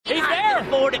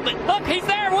toward it, but look, he's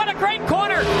there. What a great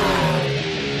corner. Here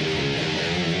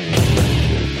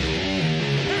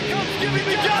comes Jimmy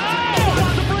the Johnson.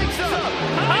 About to break some. Oh,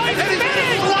 he's And he's going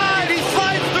spinning. to slide. He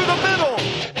slides through the middle.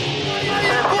 He's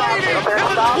waiting. And the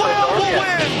 12 will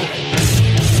win.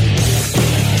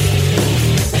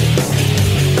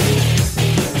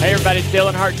 Hey everybody, it's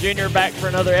Dale Earnhardt Jr. back for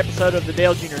another episode of the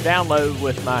Dale Jr. Download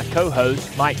with my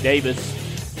co-host, Mike Davis,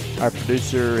 our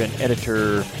producer and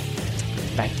editor,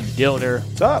 Matthew Dillner.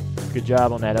 What's up? Good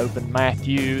job on that open,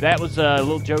 Matthew. That was a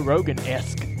little Joe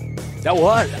Rogan-esque. That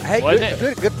was. Hey,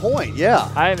 Wasn't good point.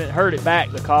 Yeah. I haven't heard it back,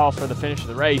 the call for the finish of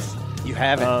the race. You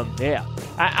haven't? Yeah.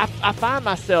 I find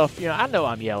myself, I know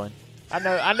I'm yelling. I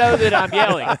know that I'm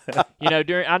yelling.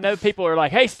 I know people are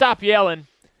like, hey, stop yelling.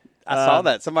 I saw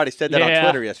that. Somebody said that on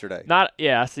Twitter yesterday.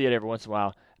 I see it every once in a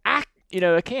while. I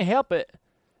can't help it,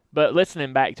 but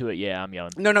listening back to it, I'm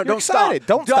yelling. No, You're don't excited. stop.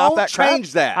 Don't stop that crap.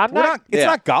 change that. I'm not. It's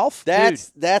not golf.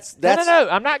 That's No.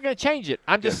 I'm not going to change it.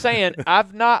 I'm just saying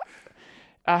I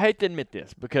hate to admit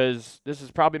this because this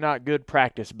is probably not good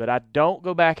practice, but I don't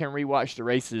go back and rewatch the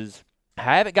races.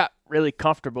 I haven't got really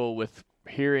comfortable with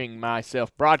hearing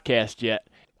myself broadcast yet.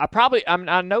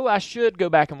 I know I should go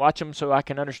back and watch them so I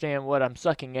can understand what I'm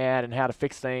sucking at and how to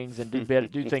fix things and do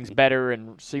things better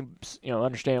and see,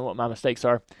 understand what my mistakes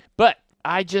are. But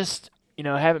I just,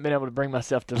 haven't been able to bring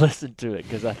myself to listen to it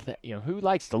because who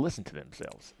likes to listen to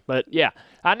themselves? But yeah,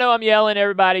 I know I'm yelling,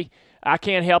 everybody. I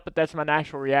can't help it. That's my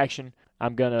natural reaction.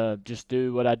 I'm going to just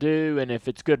do what I do, and if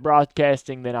it's good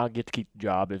broadcasting, then I'll get to keep the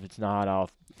job. If it's not,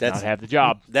 I'll not have the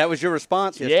job. That was your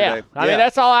response yesterday. Yeah. I mean,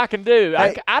 that's all I can do.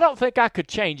 I don't think I could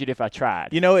change it if I tried.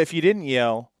 If you didn't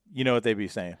yell, you know what they'd be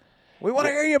saying. We want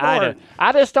to hear you more.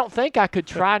 I just don't think I could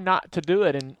try not to do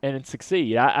it and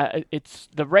succeed. It's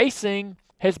the racing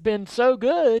has been so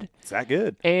good. It's that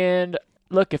good. And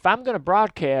look, if I'm going to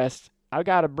broadcast, I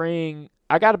got to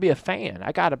be a fan.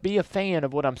 I got to be a fan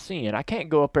of what I'm seeing. I can't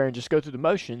go up there and just go through the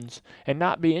motions and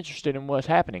not be interested in what's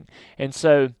happening. And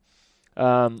so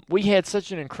we had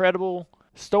such an incredible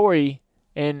story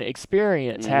and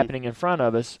experience happening in front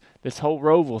of us. This whole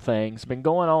Roval thing's been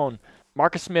going on.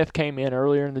 Marcus Smith came in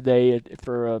earlier in the day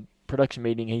for a production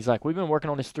meeting. He's like, we've been working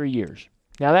on this 3 years.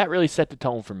 Now, that really set the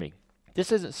tone for me.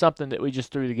 This isn't something that we just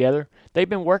threw together. They've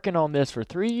been working on this for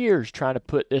 3 years trying to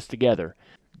put this together,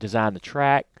 design the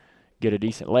track, get a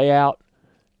decent layout,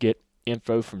 get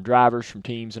info from drivers, from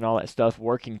teams and all that stuff,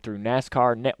 working through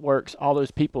NASCAR networks, all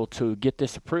those people to get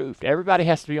this approved. Everybody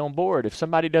has to be on board. If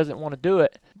somebody doesn't want to do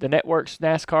it, the networks,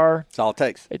 NASCAR, that's all it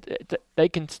takes. They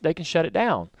can shut it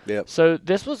down. Yep. So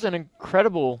this was an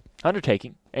incredible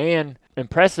undertaking and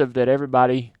impressive that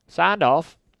everybody signed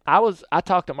off. I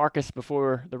talked to Marcus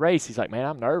before the race. He's like, man,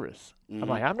 I'm nervous. I'm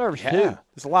like, I'm nervous too.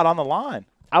 There's a lot on the line.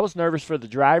 I was nervous for the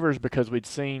drivers because we'd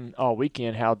seen all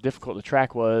weekend how difficult the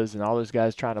track was and all those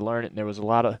guys trying to learn it. And there was a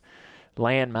lot of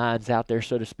landmines out there,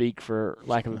 so to speak, for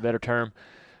lack of a better term.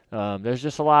 There's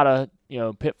just a lot of,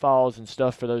 pitfalls and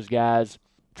stuff for those guys,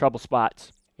 trouble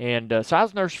spots. And so I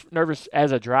was nervous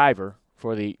as a driver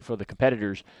for the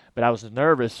competitors, but I was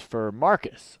nervous for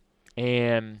Marcus.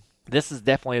 And this is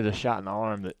definitely the shot in the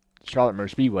arm that Charlotte Motor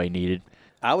Speedway needed.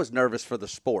 I was nervous for the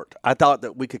sport. I thought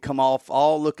that we could come off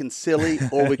all looking silly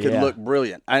or we could look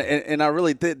brilliant. And I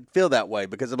really did feel that way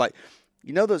because I'm like,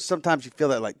 that sometimes you feel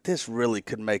that like this really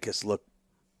could make us look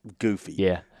goofy.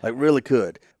 Yeah. Like really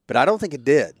could. But I don't think it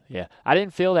did. Yeah. I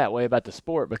didn't feel that way about the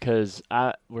sport because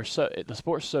the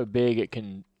sport's so big it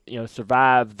can,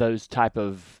 survive those type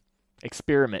of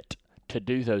experiment to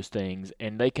do those things,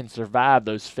 and they can survive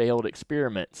those failed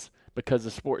experiments because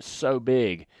the sport's so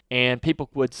big. And people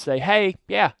would say, hey,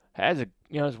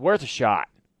 it's worth a shot.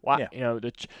 Why? Yeah.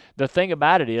 The thing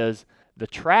about it is the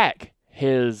track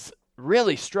has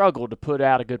really struggled to put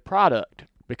out a good product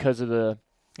because of the,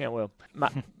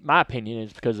 my opinion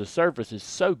is because the surface is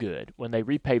so good. When they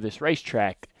repave this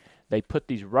racetrack, they put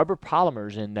these rubber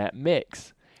polymers in that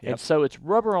mix. Yep. And so it's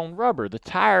rubber on rubber. The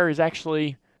tire is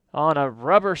actually on a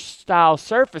rubber style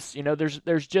surface.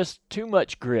 There's just too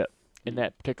much grip in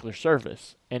that particular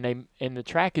surface, and the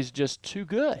track is just too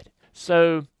good.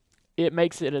 So it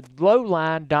makes it a low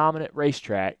line dominant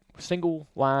racetrack, single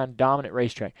line dominant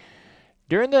racetrack.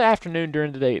 During the afternoon,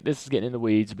 during the day, this is getting in the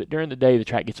weeds, but during the day the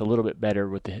track gets a little bit better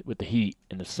with the heat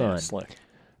and the sun. Yeah, slick.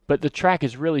 But the track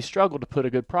has really struggled to put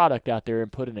a good product out there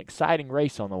and put an exciting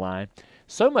race on the line.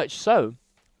 So much so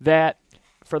that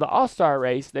for the All-Star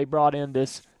race, they brought in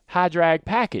this high drag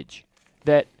package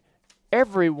that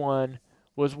everyone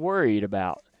was worried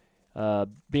about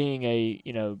being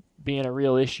a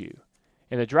real issue.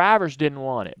 And the drivers didn't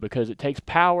want it because it takes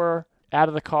power out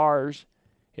of the cars.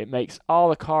 It makes all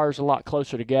the cars a lot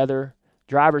closer together.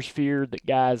 drivers feared that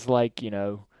guys like,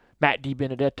 Matt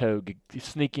DiBenedetto could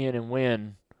sneak in and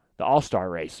win the All-Star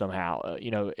race somehow,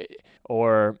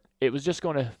 or it was just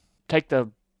going to take the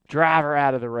driver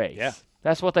out of the race. Yeah.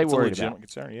 That's what they It's a worried legitimate about.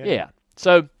 concern, Yeah.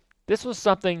 So this was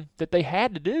something that they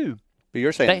had to do. But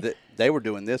you're saying that they were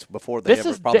doing this before they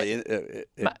ever probably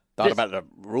thought about the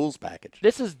rules package.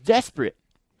 This is desperate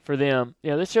for them.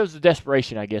 This shows the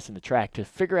desperation, I guess, in the track to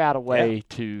figure out a way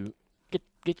to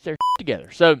get their together.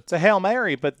 So it's a Hail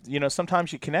Mary, but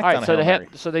sometimes you connect all right, on a Hail Mary.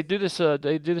 So they do this.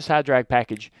 They do this high drag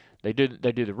package. They do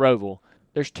the Roval.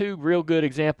 There's two real good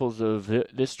examples of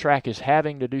this track is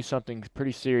having to do something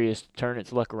pretty serious to turn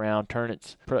its luck around, turn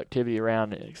its productivity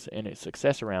around, and its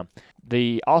success around.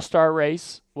 The All-Star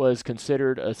race was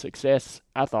considered a success,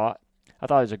 I thought. I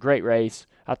thought it was a great race.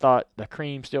 I thought the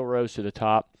cream still rose to the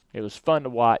top. It was fun to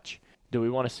watch. Do we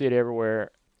want to see it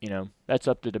everywhere? That's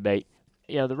up to debate.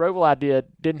 The Roval idea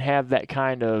didn't have that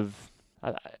kind of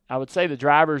I would say the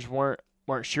drivers weren't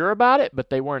sure about it, but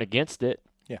they weren't against it.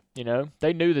 Yeah.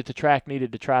 They knew that the track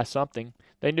needed to try something.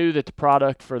 They knew that the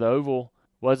product for the oval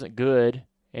wasn't good.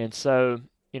 And so,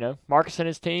 Marcus and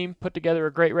his team put together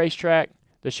a great racetrack.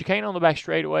 The chicane on the back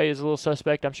straightaway is a little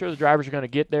suspect. I'm sure the drivers are going to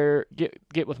get there,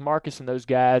 get with Marcus and those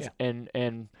guys,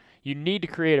 and you need to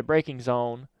create a braking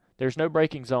zone. There's no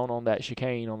braking zone on that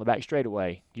chicane on the back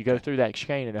straightaway. You go through that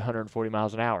chicane at 140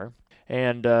 miles an hour.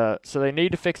 And so they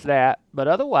need to fix that. But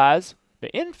otherwise, the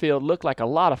infield looked like a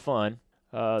lot of fun.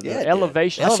 The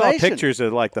elevation. I saw pictures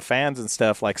of like the fans and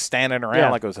stuff like standing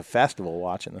around like it was a festival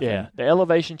watching the thing. The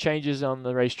elevation changes on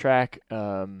the racetrack.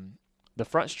 The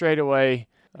front straightaway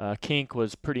kink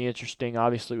was pretty interesting.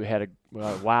 Obviously, we had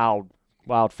a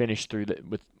wild finish through that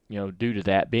with due to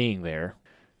that being there.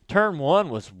 Turn 1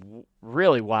 was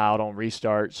really wild on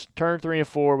restarts. Turn 3 and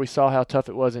 4, we saw how tough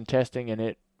it was in testing, and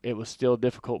it was still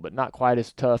difficult, but not quite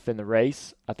as tough in the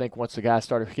race. I think once the guys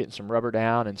started getting some rubber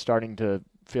down and starting to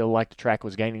feel like the track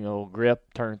was gaining a little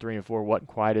grip, turn 3 and 4 wasn't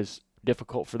quite as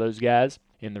difficult for those guys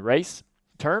in the race.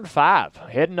 Turn 5,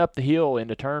 heading up the hill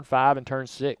into turn 5 and turn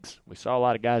 6. We saw a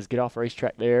lot of guys get off the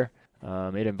racetrack there.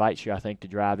 It invites you, I think, to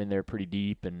drive in there pretty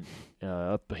deep and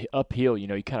uphill.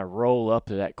 You kind of roll up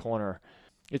to that corner.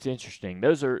 It's interesting.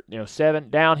 Those are 7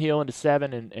 downhill into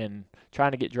 7 and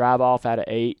trying to get drive off out of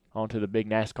 8 onto the big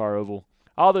NASCAR oval.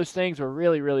 All those things were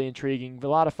really, really intriguing. A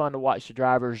lot of fun to watch the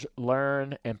drivers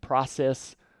learn and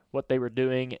process what they were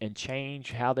doing and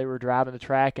change how they were driving the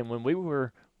track. And when we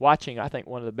were watching, I think,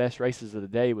 one of the best races of the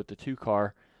day with the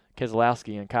 2-car,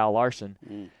 Keselowski and Kyle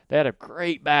Larson, they had a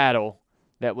great battle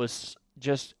that was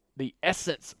just the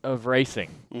essence of racing.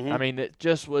 I mean, it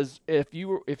just was, if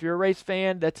you're a race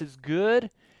fan, that's as good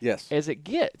as it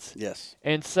gets. Yes.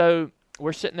 And so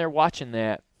we're sitting there watching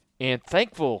that and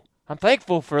I'm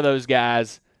thankful for those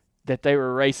guys that they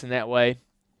were racing that way.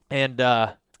 And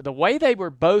the way they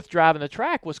were both driving the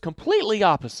track was completely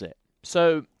opposite.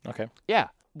 So,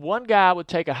 one guy would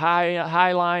take a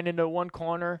high line into one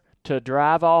corner to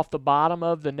drive off the bottom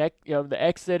of the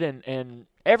exit, and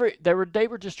they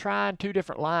were just trying two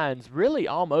different lines, really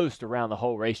almost around the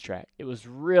whole racetrack. It was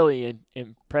really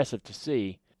impressive to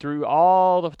see through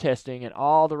all the testing and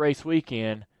all the race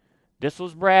weekend. This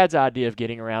was Brad's idea of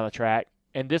getting around the track,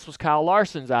 and this was Kyle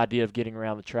Larson's idea of getting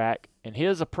around the track, and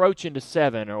his approach into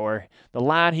 7 or the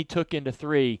line he took into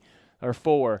 3 or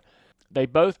 4. They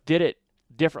both did it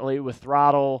differently with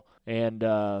throttle and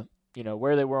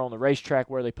where they were on the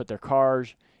racetrack, where they put their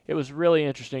cars. It was really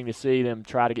interesting to see them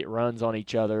try to get runs on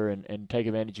each other and take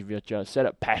advantage of each other, set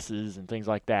up passes and things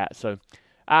like that. So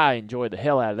I enjoyed the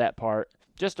hell out of that part.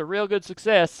 Just a real good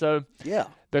success. So I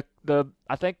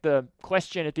think the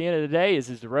question at the end of the day is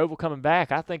the Roval coming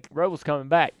back? I think Roval's coming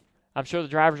back. I'm sure the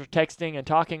drivers are texting and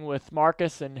talking with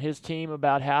Marcus and his team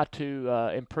about how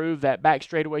to improve that back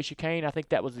straightaway chicane. I think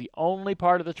that was the only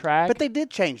part of the track. But they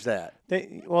did change that.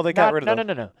 They got rid of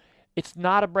No. It's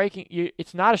not a braking.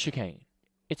 It's not a chicane.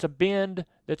 It's a bend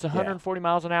that's 140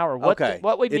 miles an hour.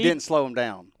 It didn't slow them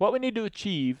down. What we need to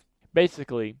achieve,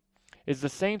 basically, is the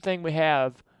same thing we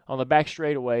have on the back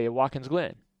straightaway at Watkins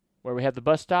Glen, where we have the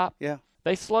bus stop. Yeah.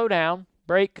 They slow down,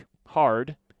 brake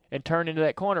hard, and turn into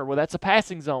that corner. Well, that's a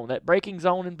passing zone. That braking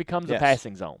zone becomes a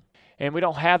passing zone. And we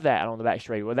don't have that on the back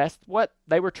straightaway. That's what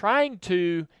they were trying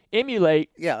to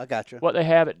emulate. Yeah, I got you. What they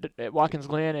have at Watkins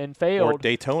Glen and failed. Or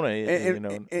Daytona.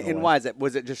 And why is that?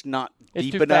 Was it just not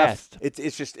deep too enough? Fast.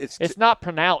 It's not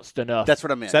pronounced enough. That's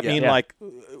what I meant. Does that mean like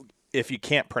if you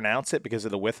can't pronounce it because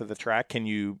of the width of the track, can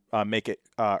you make it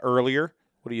earlier?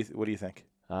 What do you think?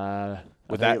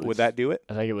 Would that do it?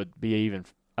 I think it would be even.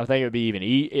 I think it would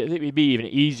be even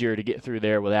easier to get through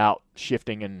there without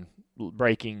shifting and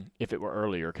braking if it were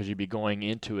earlier, because you'd be going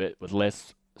into it with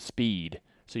less speed.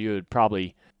 So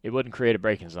it wouldn't create a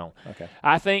braking zone. Okay.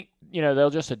 I think, they'll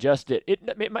just adjust it. It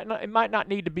might not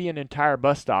need to be an entire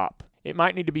bus stop. It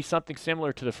might need to be something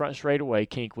similar to the front straightaway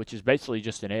kink, which is basically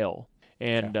just an L.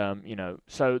 And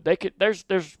so they could.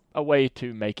 There's a way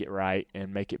to make it right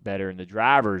and make it better, and the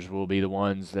drivers will be the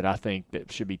ones that I think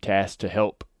that should be tasked to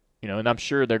help. And I'm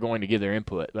sure they're going to give their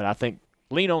input, but I think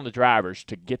lean on the drivers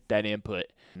to get that input,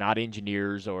 not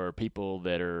engineers or people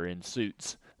that are in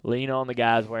suits. Lean on the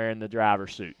guys wearing the driver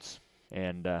suits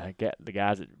and get the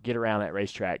guys that get around that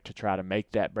racetrack to try to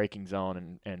make that braking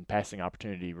zone and passing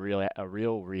opportunity a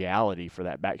real reality for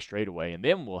that back straightaway, and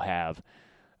then we'll have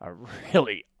a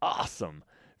really awesome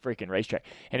freaking racetrack.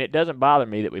 And it doesn't bother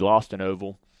me that we lost an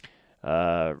oval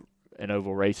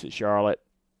race at Charlotte.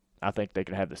 I think they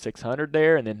could have the 600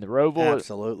 there and then the Roval.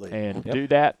 Absolutely. And do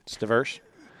that. It's diverse.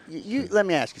 Let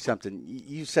me ask you something.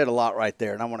 You said a lot right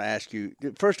there, and I want to ask you.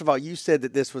 First of all, you said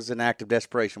that this was an act of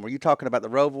desperation. Were you talking about the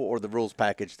Roval or the rules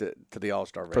package to the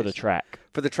All-Star race? For the track.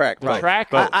 For the track, the right. Track.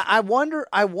 I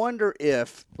wonder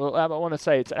if. Well, I want to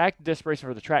say it's an act of desperation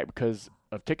for the track because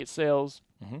of ticket sales,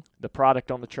 the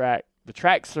product on the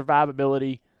track's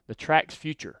survivability, the track's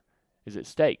future is at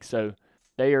stake. So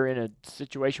they are in a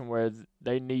situation where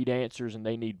they need answers and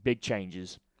they need big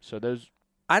changes. So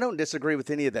I don't disagree with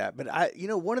any of that, but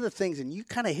one of the things, and you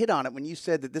kind of hit on it when you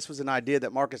said that this was an idea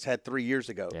that Marcus had 3 years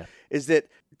ago, is that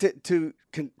to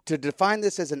define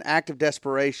this as an act of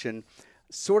desperation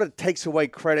sort of takes away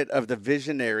credit of the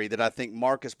visionary that I think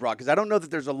Marcus brought, because I don't know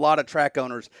that there's a lot of track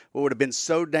owners who would have been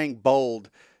so dang bold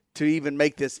to even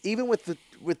make this, even with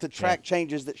the track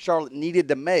changes that Charlotte needed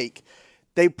to make.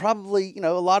 They probably, a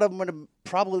lot of them would have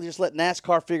probably just let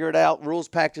NASCAR figure it out, rules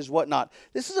packages, whatnot.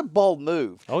 This is a bold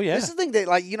move. Oh, yeah. This is the thing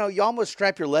that, you almost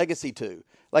strap your legacy to.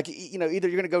 Like, either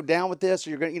you're going to go down with this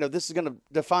or you're going to, this is going to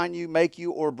define you, make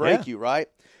you, or break you, right?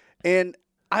 And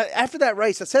after that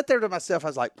race, I sat there to myself. I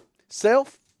was like,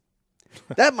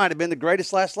 that might have been the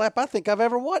greatest last lap I think I've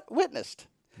ever witnessed.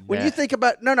 When you think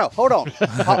about hold on,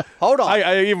 hold on.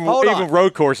 Even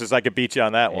road courses, I could beat you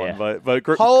on that one. But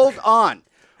hold on.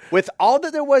 With all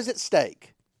that there was at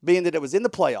stake, being that it was in the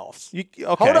playoffs.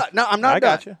 Hold on. No, I'm not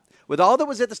done. Gotcha. With all that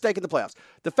was at the stake in the playoffs,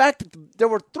 the fact that there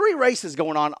were 3 races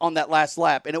going on that last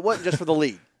lap, and it wasn't just for the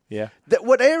lead. That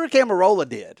what Eric Amarola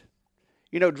did,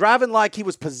 driving like he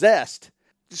was possessed,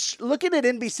 looking at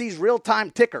NBC's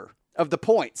real-time ticker of the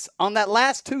points on that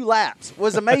last 2 laps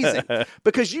was amazing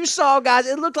because you saw guys,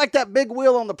 it looked like that big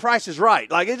wheel on The Price is Right.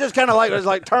 Like it just kind of it was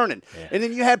like turning. And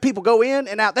then you had people go in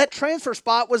and out. That transfer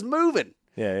spot was moving.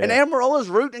 And Amarola's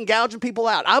rooting and gouging people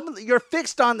out. You're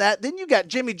fixed on that. Then you got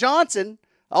Jimmy Johnson,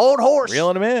 old horse.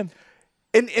 Reeling him in.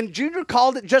 And Junior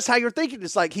called it just how you're thinking.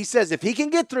 It's like he says if he can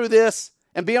get through this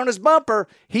and be on his bumper,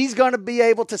 he's going to be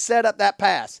able to set up that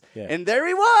pass. And there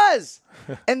he was.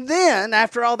 And then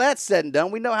after all that's said and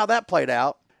done, we know how that played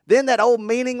out. Then that old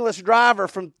meaningless driver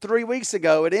from 3 weeks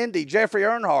ago at Indy, Jeffrey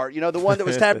Earnhardt, the one that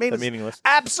was tabbed meaningless,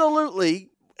 absolutely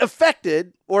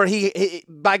affected, or he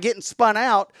by getting spun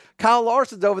out. Kyle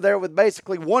Larson's over there with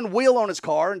basically one wheel on his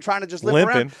car and trying to just limp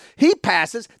around. He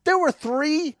passes. There were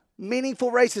 3 meaningful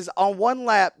races on one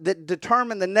lap that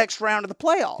determined the next round of the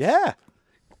playoffs. Yeah.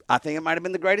 I think it might have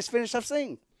been the greatest finish I've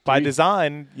seen. By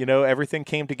design, everything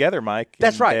came together, Mike.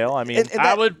 That's right. Dale. I mean,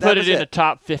 I would put it in the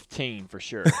top 15 for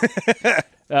sure.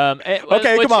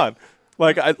 Okay, come on.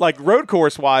 Like road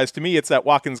course wise, to me, it's that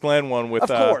Watkins Glen one with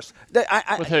of course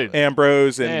with who?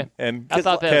 Ambrose and I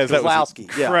thought that was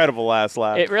incredible last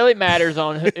lap. It really matters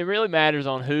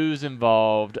on who's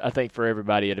involved. I think for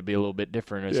everybody it'll be a little bit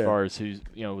different as far as who's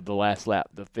the last lap,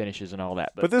 the finishes and all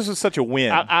that. But this is such a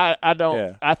win. I don't.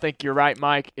 Yeah. I think you're right,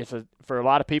 Mike. For a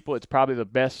lot of people, it's probably the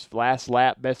best last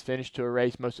lap, best finish to a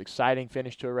race, most exciting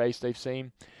finish to a race they've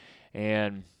seen,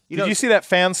 and. Did you see that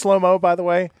fan slow-mo, by the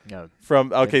way? No.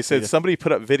 So somebody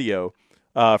put up video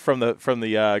from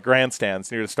the grandstands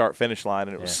near the start-finish line,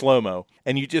 and it was slow-mo.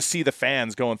 And you just see the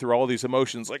fans going through all these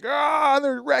emotions, like,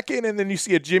 they're wrecking. And then you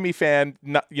see a Jimmy fan,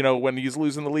 when he's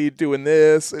losing the lead, doing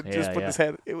this and just put his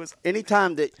head. It was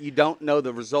anytime that you don't know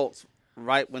the results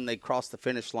right when they cross the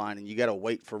finish line and you got to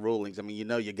wait for rulings. I mean,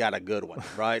 you got a good one,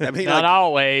 right? I mean, not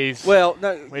always. Well,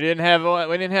 no, we didn't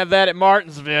have that at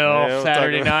Martinsville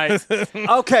Saturday night.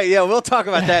 Okay, yeah, we'll talk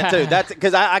about that too. That's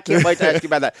because I can't wait to ask you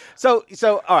about that. So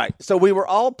all right. So we were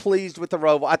all pleased with the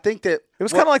Roval. I think that it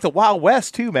was kind of like the Wild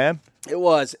West too, man. It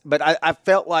was, but I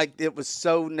felt like it was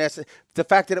so necessary. The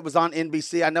fact that it was on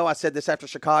NBC, I know I said this after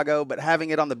Chicago, but having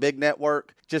it on the big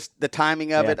network, just the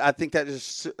timing of it, I think that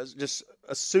is just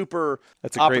a super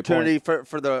opportunity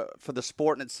for the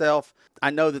sport in itself.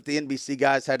 I know that the NBC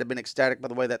guys had to have been ecstatic by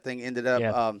the way that thing ended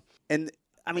up. And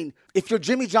I mean, if you're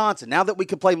Jimmy Johnson, now that we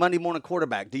can play Monday morning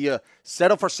quarterback, do you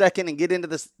settle for second and get into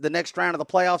the next round of the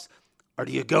playoffs, or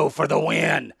do you go for the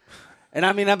win? And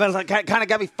I mean, I've been like, kind of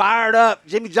got me fired up.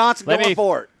 Jimmy Johnson going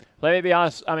for it. Let me be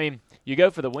honest. I mean, you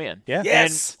go for the win. Yeah.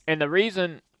 Yes. And the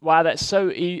reason why that's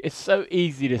it's so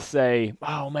easy to say,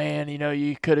 oh man,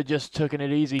 you could have just taken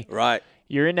it easy. Right.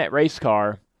 You're in that race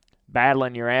car,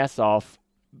 battling your ass off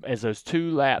as those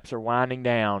 2 laps are winding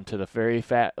down to the very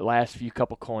last few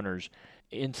couple corners.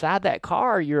 Inside that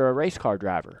car, you're a race car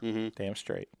driver. Mm-hmm. Damn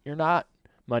straight. You're not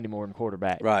Monday morning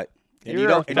quarterback. Right. And you're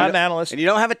not an analyst. And you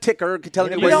don't have a ticker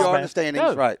telling you where you are in the standings.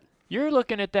 No. Right. You're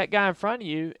looking at that guy in front of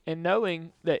you and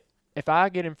knowing that if I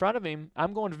get in front of him,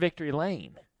 I'm going to victory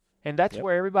lane. And that's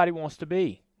where everybody wants to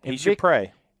be. He's your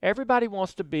prey. Everybody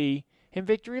wants to be in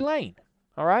victory lane.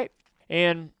 All right?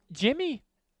 And Jimmy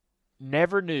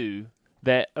never knew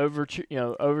that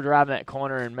overdriving that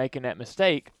corner and making that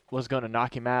mistake was going to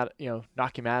knock him out of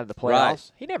the playoffs.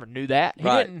 Right. He never knew that. He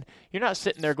Right. didn't. You're not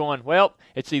sitting there going, well,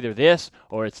 it's either this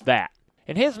or it's that.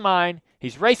 In his mind,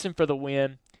 he's racing for the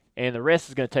win, and the rest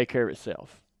is going to take care of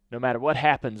itself, no matter what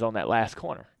happens on that last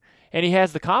corner. And he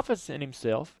has the confidence in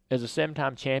himself as a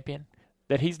 7-time champion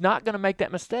that he's not going to make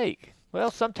that mistake.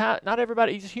 Well, sometimes not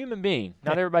everybody. He's a human being.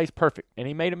 Not everybody's perfect, and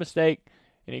he made a mistake,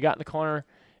 and he got in the corner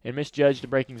and misjudged the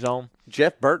braking zone.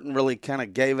 Jeff Burton really kind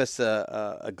of gave us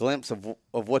a glimpse of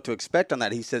what to expect on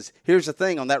that. He says, here's the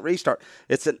thing on that restart.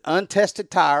 It's an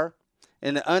untested tire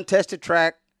in an untested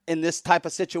track in this type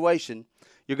of situation.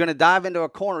 You're going to dive into a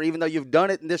corner, even though you've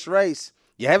done it in this race.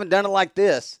 You haven't done it like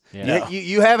this. Yeah.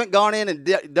 You haven't gone in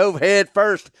and dove head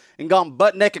first and gone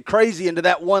butt naked crazy into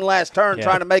that one last turn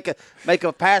trying to make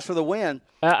a pass for the win.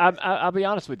 I'll be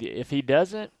honest with you. If he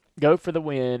doesn't go for the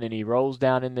win and he rolls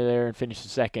down into there and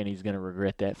finishes second, he's going to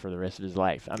regret that for the rest of his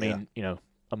life. I mean,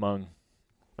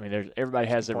 everybody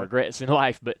has their regrets in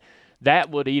life, but that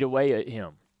would eat away at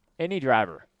him. Any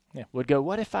driver would go,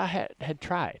 what if I had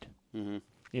tried?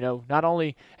 Mm-hmm. Not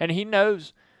only – and he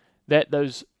knows that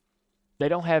they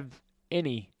don't have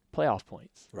any playoff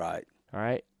points. Right. All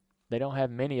right? They don't have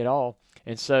many at all.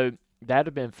 And so that would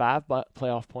have been 5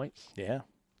 playoff points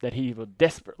that he will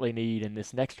desperately need in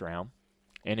this next round.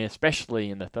 And especially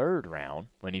in the third round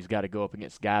when he's got to go up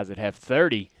against guys that have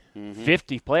 30,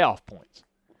 50 playoff points.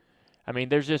 I mean,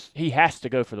 he has to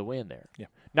go for the win there. Yeah.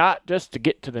 Not just to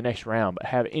get to the next round, but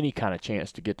have any kind of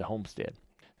chance to get to Homestead.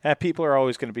 People are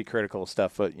always going to be critical of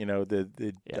stuff, but,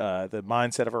 the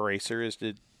mindset of a racer is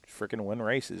to freaking win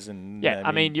races. And you're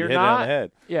you hit not. it on the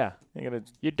head. Yeah. You're going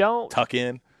to you don't tuck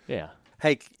in. Yeah.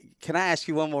 Hey, can I ask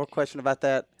you one more question about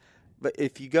that? But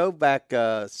if you go back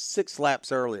 6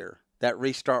 laps earlier, that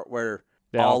restart where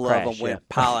all of them went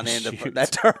piling into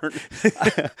that turn,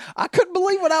 I couldn't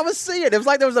believe what I was seeing. It was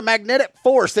like there was a magnetic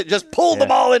force that just pulled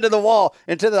them all into the wall,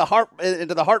 into the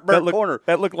heartburn corner.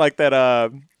 That looked like that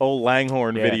old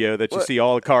Langhorne video that you see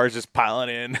all the cars just piling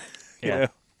in. you know?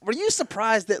 Were you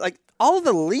surprised that all of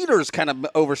the leaders kind of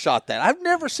overshot that? I've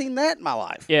never seen that in my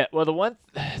life. Yeah. Well,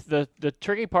 the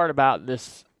tricky part about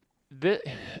this,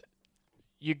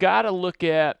 you got to look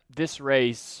at this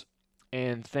race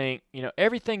and think,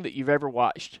 everything that you've ever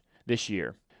watched this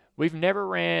year. We've never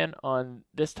ran on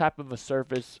this type of a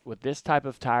surface with this type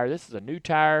of tire. This is a new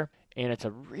tire, and it's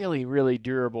a really, really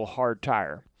durable, hard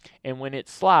tire. And when it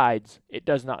slides, it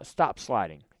does not stop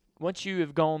sliding. Once you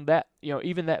have gone that,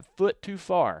 even that foot too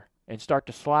far and start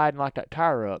to slide and lock that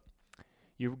tire up,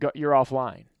 you're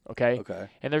offline, okay? Okay.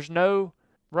 And there's no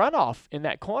runoff in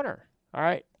that corner. All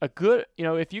right,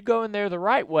 if you go in there the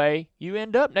right way, you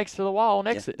end up next to the wall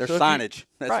next to it. There's signage.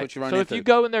 That's what you run into. So if you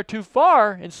go in there too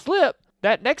far and slip,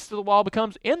 that next to the wall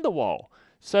becomes in the wall.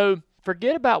 So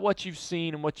forget about what you've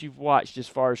seen and what you've watched as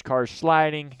far as cars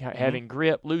sliding, having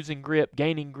grip, losing grip,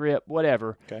 gaining grip,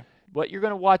 whatever. Okay. What you're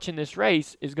going to watch in this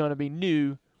race is going to be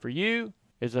new for you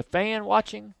as a fan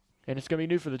watching, and it's going to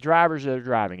be new for the drivers that are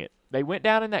driving it. They went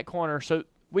down in that corner, so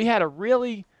we had a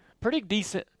really pretty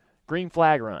decent green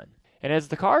flag run. And as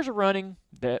the cars are running,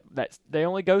 they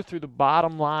only go through the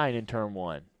bottom line in turn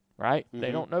 1, right? Mm-hmm.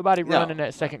 They don't nobody run in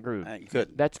that second groove.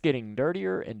 That's getting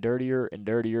dirtier and dirtier and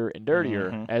dirtier and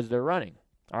dirtier as they're running.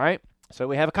 All right? So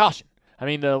we have a caution. I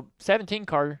mean, the 17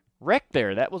 car wrecked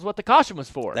there. That was what the caution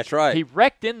was for. That's right. He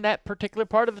wrecked in that particular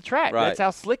part of the track. Right. That's how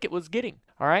slick it was getting.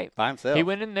 All right? By himself. He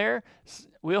went in there,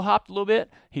 wheel hopped a little bit.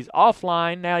 He's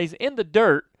offline. Now he's in the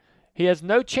dirt. He has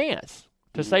no chance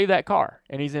to save that car,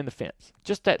 and he's in the fence.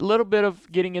 Just that little bit of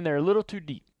getting in there a little too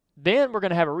deep. Then we're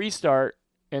going to have a restart,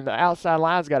 and the outside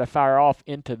line's got to fire off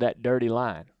into that dirty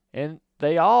line. And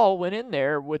they all went in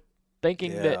there with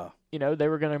thinking that, they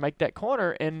were going to make that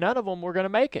corner, and none of them were going to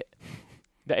make it.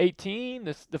 the 18,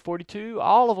 the 42,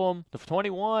 all of them, the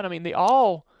 21. I mean, they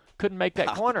all couldn't make that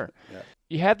corner. Yeah.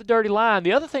 You have the dirty line.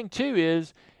 The other thing too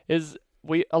is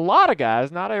a lot of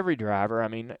guys, not every driver. I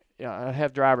mean, I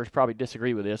have drivers probably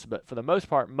disagree with this, but for the most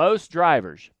part, most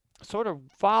drivers sort of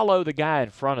follow the guy in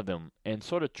front of them and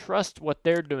sort of trust what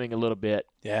they're doing a little bit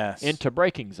into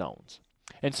braking zones.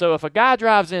 And so if a guy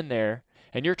drives in there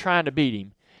and you're trying to beat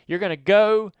him, you're going to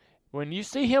go, when you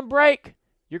see him brake,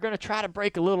 you're going to try to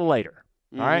brake a little later,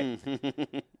 all right?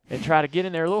 And try to get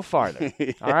in there a little farther,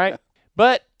 all right?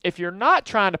 But if you're not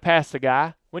trying to pass the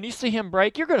guy, when you see him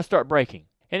brake, you're going to start braking.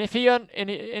 And if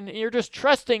and you're just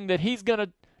trusting that he's going to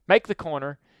make the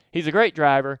corner, he's a great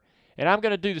driver, and I'm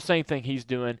going to do the same thing he's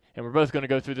doing, and we're both going to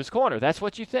go through this corner. That's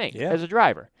what you think as a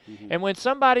driver. And when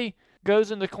somebody goes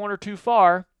in the corner too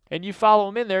far and you follow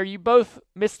him in there, you both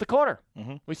miss the corner.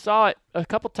 We saw it a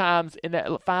couple times in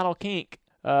that final kink.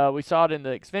 We saw it in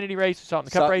the Xfinity race. We saw it in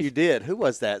the Cup race. You did. Who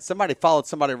was that? Somebody followed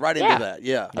somebody right into that.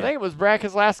 Yeah. I think it was Brad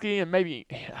Keselowski and maybe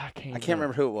I can't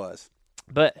remember who it was.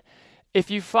 But if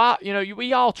you fought,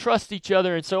 we all trust each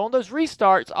other, and so on those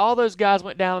restarts, all those guys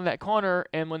went down in that corner,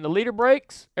 and when the leader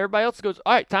breaks, everybody else goes,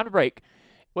 all right, time to brake.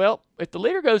 Well, if the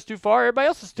leader goes too far, everybody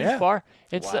else is too far.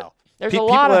 And so there's a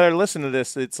lot people of that are listening to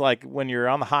this. It's like when you're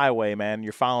on the highway, man.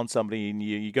 You're following somebody, and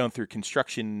you're going through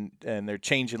construction, and they're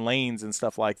changing lanes and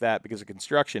stuff like that because of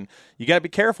construction. You got to be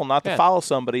careful not to follow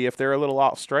somebody if they're a little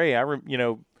off stray.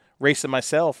 Racing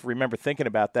myself, remember thinking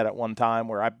about that at one time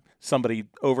where somebody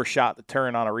overshot the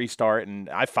turn on a restart, and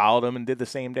I followed them and did the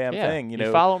same damn thing.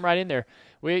 You follow them right in there.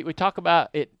 We talk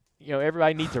about it.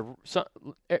 Everybody needs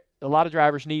a lot of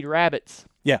drivers need rabbits.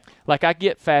 Yeah. Like I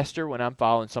get faster when I'm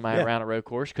following somebody around a road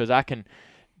course because I can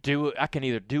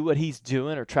either do what he's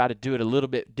doing or try to do it a little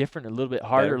bit different, a little bit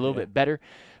harder, a little bit better.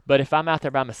 But if I'm out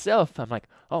there by myself, I'm like,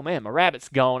 oh man, my rabbit's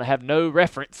gone. I have no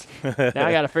reference. Now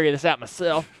I got to figure this out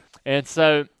myself. And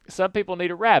so some people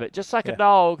need a rabbit, just like a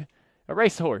dog, a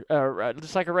race horse,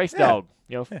 just like a race dog,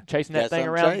 chasing that thing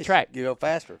around the track. You go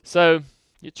faster. So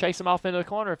you chase them off into the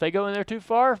corner. If they go in there too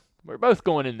far, we're both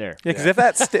going in there. Yeah, because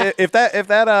if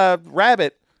that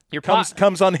rabbit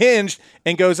comes unhinged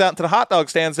and goes out into the hot dog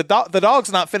stands, the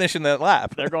dog's not finishing that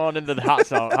lap. They're going into the hot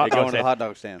dog stand. To the hot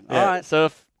dog stand. Yeah. All right. So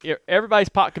if everybody's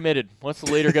pot committed, once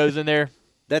the leader goes in there.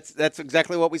 That's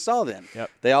exactly what we saw then. Yep.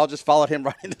 They all just followed him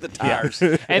right into the tires.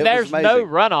 And there's no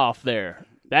runoff there.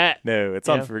 No, it's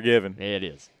unforgiving. It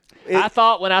is. I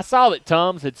thought when I saw that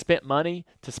Tums had spent money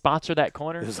to sponsor that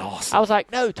corner, it was awesome. I was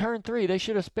like, no, turn 3. They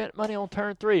should have spent money on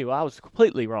turn 3. Well, I was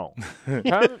completely wrong.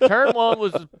 Turn 1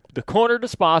 was the corner to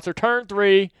sponsor. Turn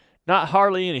 3, not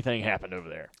hardly anything happened over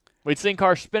there. We'd seen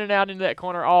cars spinning out into that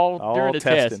corner all during the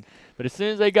test. But as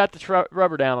soon as they got the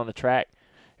rubber down on the track,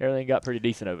 everything got pretty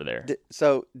decent over there.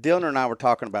 So Dylan and I were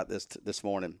talking about this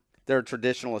morning. There are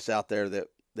traditionalists out there that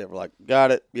were like, got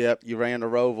it, yep, you ran a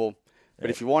Roval. But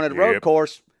if you wanted a road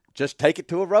course, just take it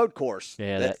to a road course.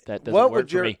 Yeah, that doesn't work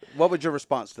for me. What would your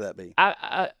response to that be?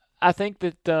 I think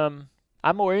that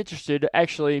I'm more interested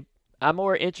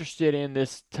in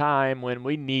this time when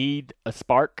we need a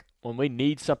spark, when we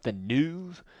need something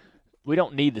new. We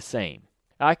don't need the same.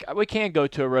 We can go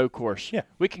to a road course. Yeah.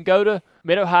 We can go to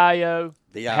Mid-Ohio,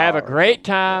 have a great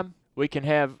time. We can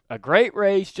have a great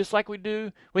race just like we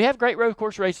do. We have great road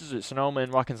course races at Sonoma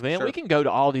and Watkins Glen. Sure. We can go to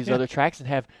all these other tracks and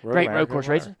have great road course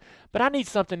races. But I need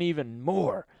something even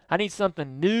more. I need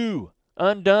something new,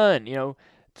 undone,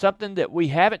 something that we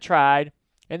haven't tried.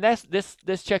 And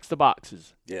this checks the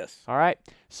boxes. Yes. All right?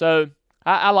 So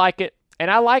I like it. And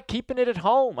I like keeping it at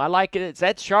home. I like it. It's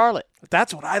at Charlotte.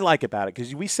 That's what I like about it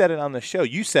because we said it on the show.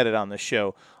 You said it on the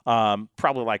show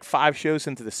probably like 5 shows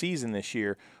into the season this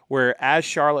year where as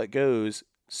Charlotte goes,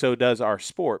 so does our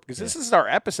sport because this is our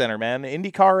epicenter, man.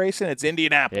 IndyCar racing, it's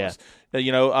Indianapolis.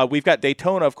 Yeah. We've got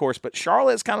Daytona, of course, but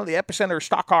Charlotte is kind of the epicenter of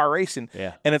stock car racing.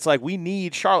 Yeah. And it's like we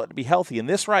need Charlotte to be healthy. And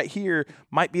this right here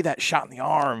might be that shot in the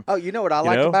arm. Oh, you know what I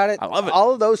like about it? I love it.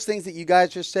 All of those things that you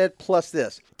guys just said, plus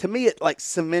this. To me, it like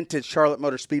cemented Charlotte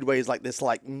Motor Speedway as like this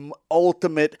like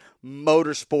ultimate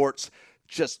motorsports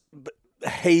just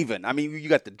haven. I mean, you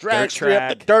got the drag strip,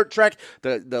 the dirt track,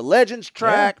 the Legends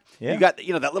track. Yeah. You got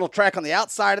that little track on the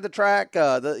outside of the track.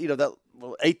 That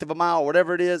eighth of a mile or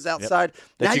whatever it is outside. Yep.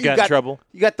 That you got in trouble.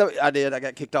 You got I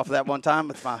got kicked off of that one time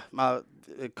with my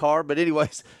car. But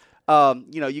anyways,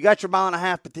 you got your mile and a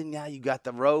half, but then now you got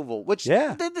the Roval, which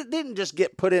didn't just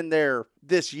get put in there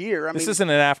this year. I mean, this isn't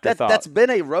an afterthought. That's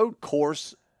been a road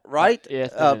course, right? Yeah,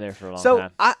 it's been in there for a long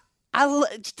time.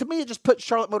 To me, it just puts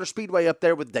Charlotte Motor Speedway up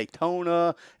there with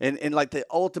Daytona and like the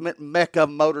ultimate mecca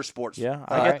motorsports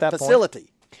I get that facility.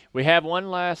 Point. We have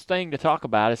one last thing to talk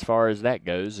about as far as that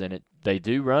goes, and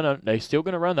they're still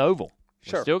going to run the oval.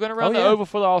 Sure. We're still going to run the oval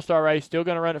for the All-Star race, still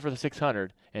going to run it for the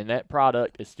 600, and that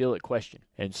product is still at question.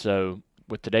 And so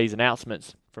with today's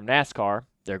announcements from NASCAR,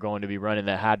 they're going to be running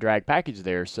that high drag package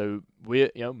there. So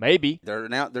maybe they're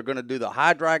going to do the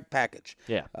high drag package.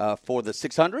 Yeah. For the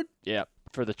 600. Yeah.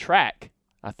 For the track,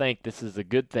 I think this is a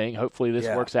good thing. Hopefully this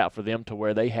works out for them to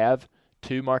where they have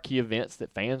 2 marquee events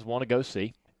that fans want to go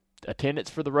see. Attendance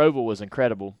for the Roval was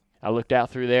incredible. I looked out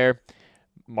through there.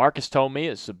 Marcus told me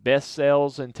it's the best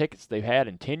sales and tickets they've had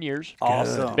in 10 years.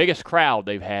 Awesome. The biggest crowd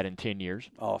they've had in 10 years.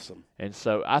 Awesome. And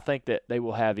so I think that they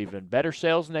will have even better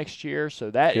sales next year. So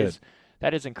that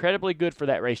is incredibly good for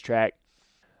that racetrack.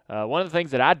 One of the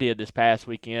things that I did this past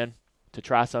weekend to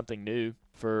try something new,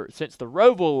 since the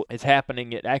Roval is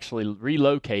happening, it actually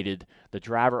relocated the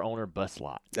driver-owner bus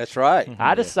lot. That's right.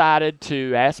 I decided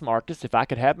to ask Marcus if I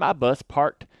could have my bus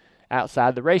parked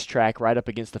outside the racetrack right up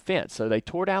against the fence. So they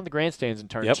tore down the grandstands in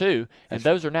turn 2, and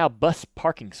those are now bus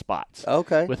parking spots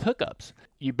with hookups.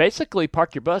 You basically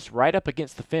park your bus right up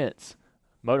against the fence,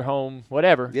 motorhome,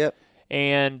 whatever. Yep.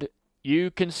 And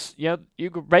you can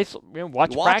basically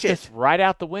watch practice right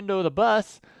out the window of the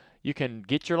bus. You can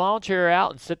get your lawn chair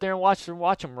out and sit there and watch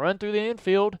them run through the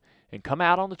infield and come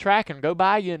out on the track and go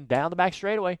by you and down the back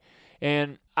straightaway.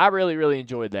 And I really, really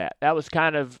enjoyed that. That was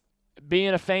kind of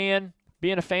being a fan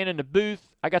in the booth.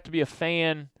 I got to be a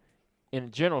fan in a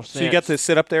general sense. So you got to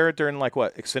sit up there during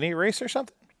Xfinity race or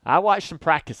something? I watched some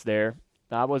practice there.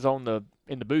 I was in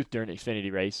the booth during the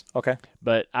Xfinity race. Okay.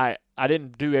 But I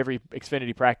didn't do every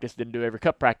Xfinity practice, didn't do every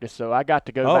Cup practice, so I got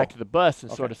to go back to the bus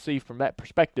and sort of see from that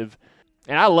perspective.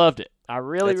 And I loved it. I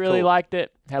really, really liked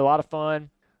it. Had a lot of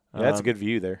fun. Yeah, that's a good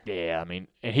view there. Yeah, I mean,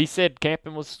 and he said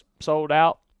camping was sold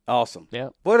out. Awesome. Yeah.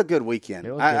 What a good weekend.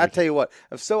 I tell you what,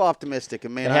 I'm so optimistic.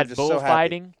 And, man, they had I'm just so happy.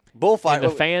 bullfighting. Bullfighting.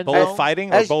 The fan bull zone.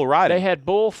 fighting or bull riding? They had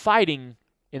bullfighting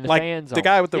in the fan zone. The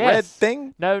guy with the red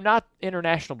thing? No, not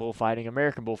international bullfighting,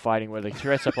 American bullfighting, where they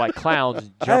dress up like clowns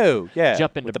and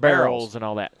jump into barrels and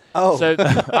all that. Oh, so,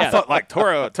 I thought like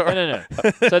Toro. No.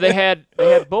 So they had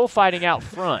bullfighting out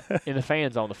front in the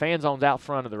fan zone. The fan zone's out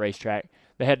front of the racetrack.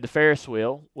 They had the Ferris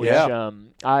wheel, which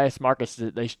I asked Marcus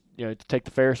that to take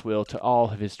the Ferris wheel to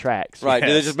all of his tracks. Right.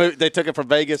 Yes. They took it from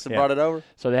Vegas and brought it over?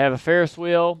 So they have a Ferris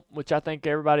wheel, which I think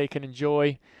everybody can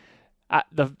enjoy.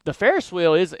 The Ferris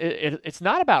wheel it's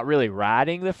not about really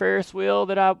riding the Ferris wheel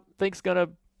that I think is going to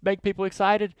make people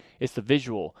excited. It's the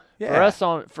visual. Yeah. For us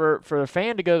for a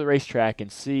fan to go to the racetrack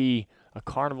and see a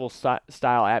carnival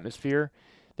style atmosphere,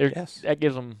 that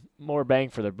gives them more bang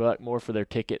for their buck, more for their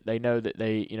ticket. They know that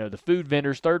the food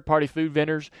vendors, third-party food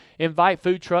vendors, invite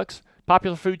food trucks,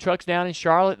 popular food trucks down in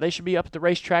Charlotte. They should be up at the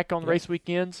racetrack on the race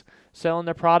weekends selling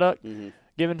their product,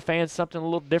 giving fans something a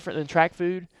little different than track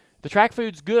food. The track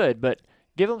food's good, but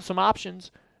give them some options.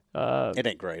 It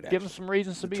ain't great. Give them some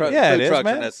reasons to be there. Yeah, food it is, trucks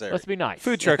man. Are necessary. Let's be nice.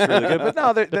 Food trucks are really good, but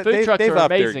no, the food trucks they've are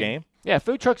upped amazing. their game. Yeah,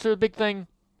 food trucks are a big thing.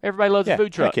 Everybody loves a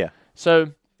food truck. Heck yeah.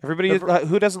 So everybody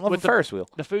who doesn't love a Ferris wheel?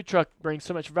 The food truck brings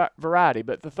so much variety,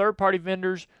 but the third-party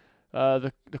vendors,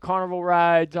 the carnival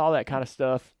rides, all that kind of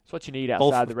stuff, it's what you need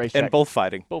outside the racetrack. And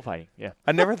bullfighting. Bullfighting, yeah.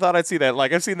 I never thought I'd see that.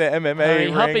 Like, I've seen the MMA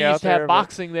ring Humpy out used to there, have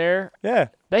boxing there. Yeah.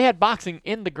 They had boxing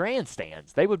in the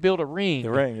grandstands. They would build a ring.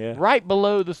 The ring, yeah. Right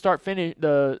below the start-finish,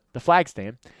 the flag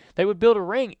stand. They would build a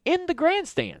ring in the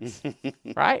grandstands,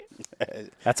 right?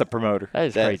 That's a promoter. That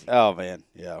is crazy. Oh, man,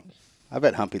 yeah. I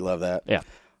bet Humpy loved that. Yeah.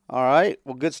 All right.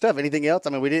 Well, good stuff. Anything else? I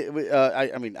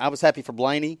mean, I was happy for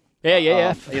Blaney.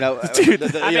 Yeah. Dude,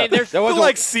 there's there was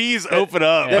like C's open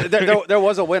up. there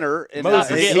was a winner. And let's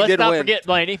he not did win. forget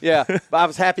Blaney. Yeah, but I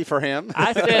was happy for him.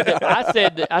 I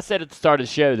said at the start of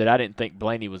the show that I didn't think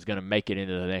Blaney was going to make it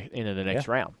into the next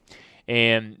round,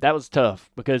 and that was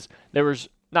tough because there was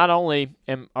not only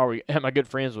am I good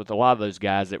friends with a lot of those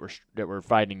guys that were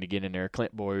fighting to get in there,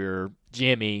 Clint Boyer,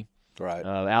 Jimmy. Right.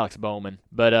 Alex Bowman.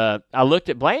 But I looked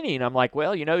at Blaney, and I'm like,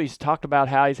 well, he's talked about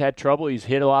how he's had trouble. He's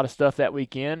hit a lot of stuff that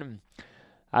weekend. And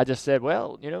I just said,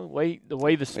 well, the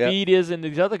way the speed is in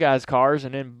these other guys' cars,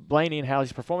 and then Blaney and how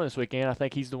he's performing this weekend, I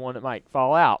think he's the one that might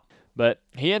fall out. But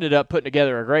he ended up putting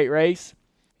together a great race,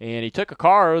 and he took a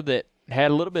car that had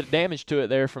a little bit of damage to it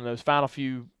there from those final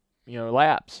few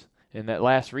laps. In that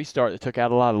last restart that took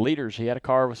out a lot of leaders, he had a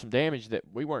car with some damage that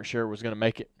we weren't sure was going to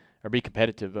make it or be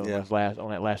competitive on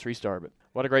that last restart. But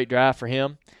what a great drive for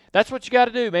him. That's what you got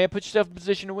to do, man. Put yourself in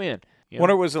position to win.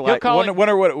 Wonder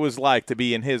what it was like to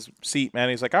be in his seat, man.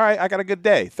 He's like, all right, I got a good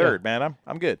day. Third, man.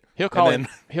 I'm good. He'll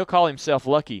call himself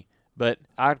lucky, but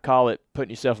I'd call it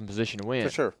putting yourself in position to win. For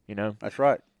sure.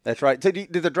 That's right. So do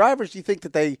the drivers? Do you think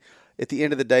that they, at the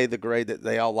end of the day, the grade that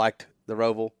they all liked the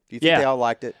Roval? Do you think they all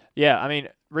liked it? Yeah. I mean,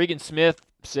 Regan Smith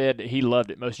said he loved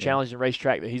it. Most challenging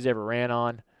racetrack that he's ever ran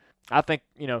on. I think,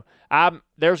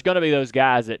 there's going to be those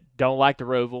guys that don't like the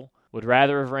Roval, would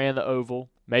rather have ran the Oval,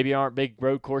 maybe aren't big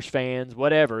road course fans,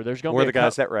 whatever. There's going to be the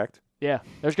guys that wrecked. Yeah,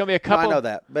 there's going to be a No, I know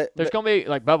that, but there's going to be,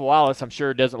 like Bubba Wallace, I'm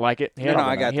sure doesn't like it. He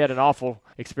had an awful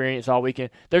experience all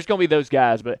weekend. There's going to be those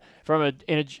guys, but from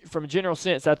a general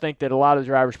sense, I think that a lot of the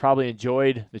drivers probably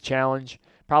enjoyed the challenge.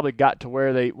 Probably got to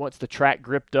where once the track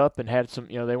gripped up and had some,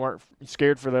 they weren't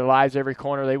scared for their lives every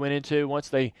corner they went into. Once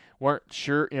they weren't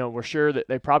sure, were sure that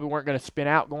they probably weren't going to spin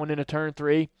out going into turn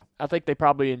 3. I think they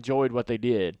probably enjoyed what they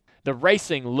did. The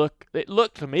racing looked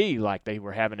to me like they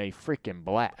were having a freaking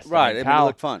blast. Right, it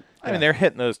looked fun. I mean, they're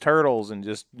hitting those turtles and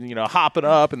just hopping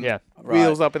up and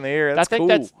wheels up in the air. That's cool.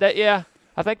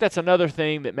 I think that's another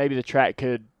thing that maybe the track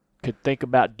could think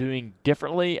about doing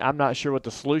differently. I'm not sure what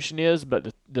the solution is,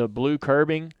 but the blue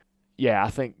curbing, I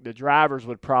think the drivers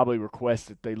would probably request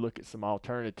that they look at some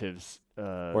alternatives.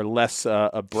 Or less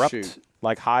abrupt,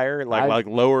 like higher, like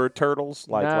lower turtles,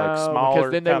 like smaller.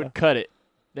 Because then they would cut it.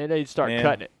 Then they'd start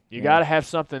cutting it. You got to have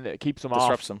something that keeps them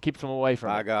Disrupts off, them. keeps them away from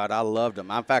My it. God, I loved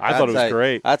them. In fact, I thought it was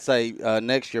great. I'd say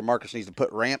next year Marcus needs to put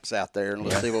ramps out there and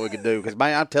let's see what we can do. Because,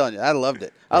 man, I'm telling you, I loved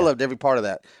it. I loved every part of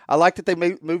that. I liked that they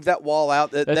moved that wall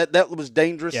out. That was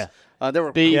dangerous. Yeah. There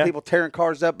were people tearing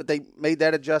cars up, but they made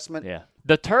that adjustment. Yeah.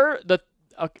 So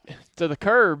the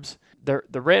curbs,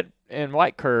 the red and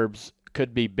white curbs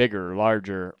could be bigger,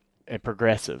 larger, and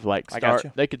progressive.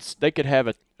 They could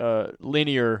have a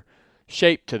linear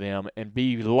shape to them and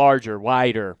be larger,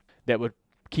 wider, that would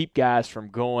keep guys from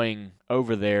going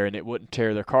over there, and it wouldn't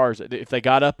tear their cars. If they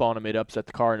got up on them, it upset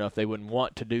the car enough they wouldn't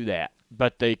want to do that.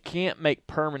 But they can't make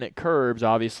permanent curbs,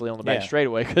 obviously, on the back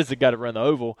straightaway because they got to run the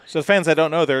oval. So the fans that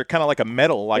don't know, they're kind of like a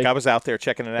metal. I was out there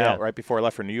checking it out right before I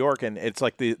left for New York, and it's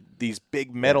like these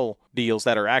big metal deals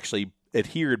that are actually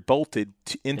adhered, bolted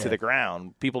into the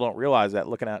ground. People don't realize that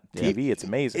looking at TV. It's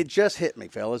amazing. It just hit me,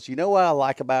 fellas. You know what I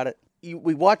like about it?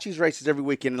 We watch these races every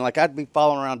weekend, and I'd be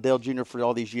following around Dale Jr. for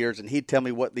all these years, and he'd tell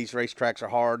me what these racetracks are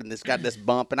hard, and this got this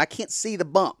bump, and I can't see the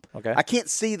bump. Okay. I can't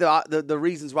see the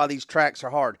reasons why these tracks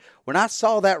are hard. When I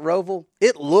saw that Roval,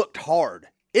 it looked hard.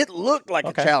 It looked like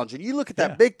a challenge. And you look at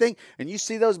that big thing, and you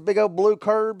see those big old blue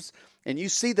curbs, and you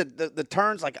see the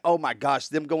turns, like, oh my gosh,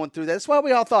 them going through that. That's why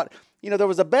we all thought, there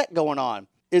was a bet going on.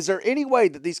 Is there any way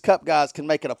that these Cup guys can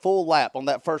make it a full lap on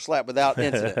that first lap without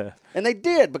incident? And they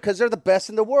did, because they're the best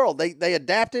in the world. They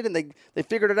adapted and they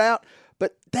figured it out.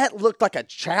 But that looked like a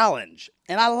challenge,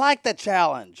 and I like that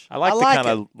challenge. I like the kind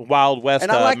of Wild West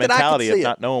mentality of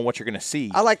not knowing what you're going to see.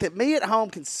 I like that me at home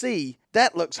can see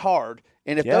that looks hard,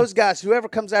 and if those guys, whoever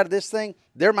comes out of this thing,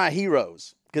 they're my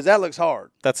heroes. Because that looks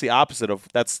hard. That's the opposite of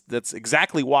that's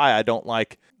exactly why I don't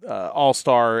like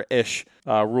all-star-ish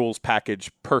rules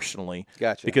package personally.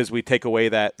 Gotcha. Because we take away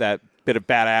that bit of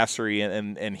badassery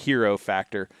and hero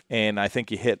factor, and I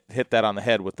think you hit that on the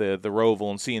head with the Roval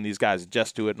and seeing these guys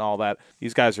adjust to it and all that.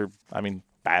 These guys are,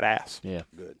 badass. Yeah.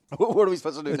 Good. What are we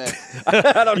supposed to do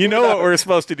next? You know what we're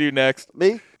supposed to do next?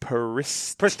 Me?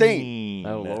 Pristine.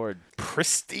 Oh, Lord.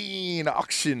 Pristine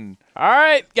auction. All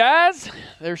right, guys.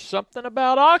 There's something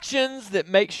about auctions that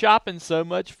makes shopping so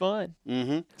much fun.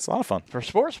 Mm-hmm. It's a lot of fun. For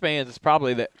sports fans, it's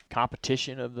probably the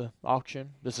competition of the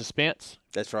auction, the suspense.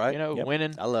 That's right.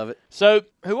 Winning. I love it. So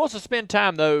who wants to spend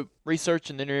time, though,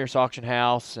 researching the nearest auction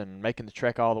house and making the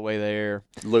trek all the way there?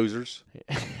 Losers.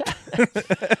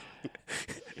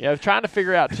 Trying to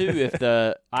figure out, too, if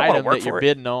the item that you're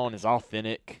bidding on is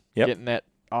authentic. Yep. Getting that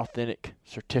authentic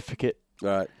certificate.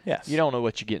 Right. Yes. You don't know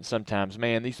what you're getting sometimes.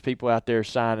 Man, these people out there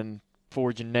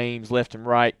forging names left and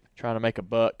right, trying to make a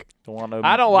buck.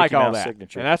 I don't like all that.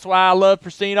 Signature. And that's why I love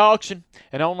Pristine Auction,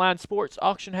 an online sports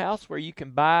auction house where you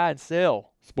can buy and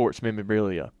sell sports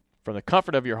memorabilia from the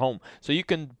comfort of your home. So you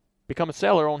can become a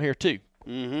seller on here, too.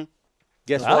 Mm-hmm.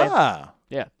 Guess what?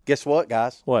 Yeah. Guess what,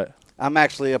 guys? What? I'm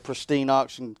actually a Pristine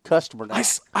Auction customer now.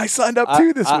 I signed up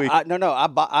too this week.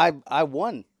 I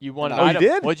won. You won an Oh, you item.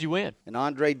 did? What'd you win? An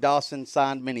Andre Dawson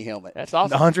signed mini helmet. That's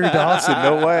awesome. Andre Dawson,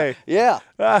 no way. Yeah.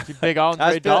 You big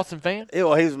Andre Dawson fan? Yeah,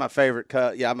 well, he was my favorite.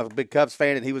 I'm a big Cubs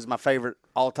fan, and he was my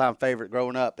all-time favorite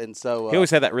growing up. And so He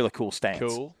always had that really cool stance.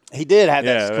 Cool. He did have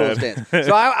that cool stance.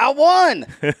 So I won.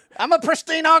 I'm a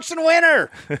Pristine Auction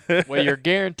winner. Well, you're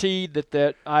guaranteed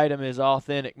that item is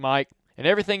authentic, Mike. And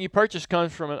everything you purchase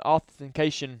comes from an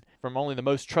authentication from only the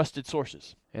most trusted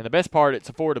sources. And the best part,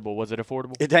 it's affordable. Was it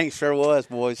affordable? It dang sure was,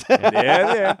 boys.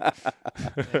 Yeah.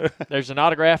 There's an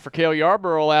autograph for Cale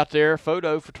Yarborough out there,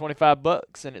 photo for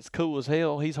 $25, and it's cool as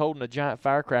hell. He's holding a giant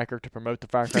firecracker to promote the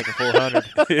Firecracker 400.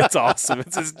 It's awesome.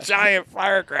 It's this giant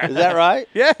firecracker. Is that right?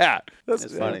 Yeah.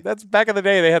 That's funny. That's back in the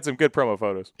day. They had some good promo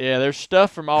photos. Yeah, there's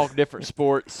stuff from all different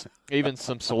sports, even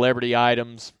some celebrity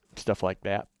items, stuff like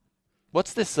that.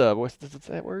 What's this? What's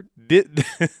that word? Is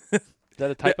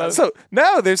that a typo? So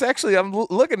no, there's actually I'm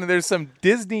looking and there's some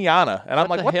Disneyana, and I'm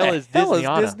like, what the hell is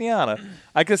Disneyana?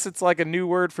 I guess it's like a new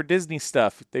word for Disney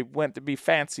stuff. They went to be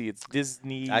fancy. It's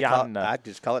Disneyana. I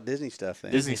just call it Disney stuff.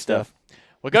 Then. Disney stuff.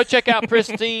 Well, go check out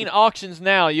Pristine Auctions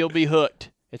now. You'll be hooked.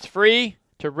 It's free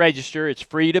to register. It's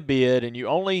free to bid, and you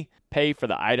only pay for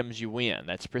the items you win.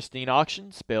 That's Pristine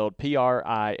Auctions, spelled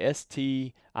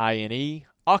Pristine,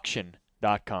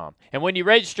 auction.com. And when you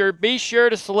register, be sure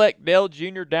to select Dell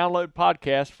Jr. Download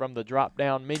Podcast from the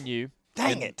drop-down menu.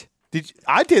 Dang it.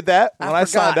 I did that when I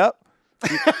signed up.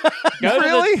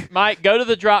 Really? Mike, go to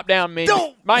the drop-down menu.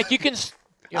 Mike, you can...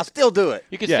 I'll still do it.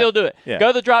 You can still do it. Yeah. Go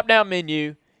to the drop-down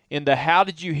menu in the How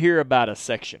Did You Hear About Us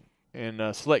section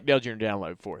and select Dell Jr.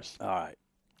 Download for us. All right.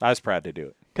 I was proud to do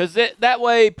it. Because that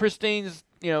way Pristine's,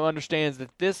 understands that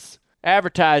this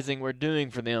advertising we're doing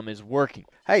for them is working.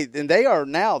 Hey, and they are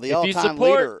now the all-time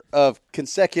leader of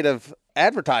consecutive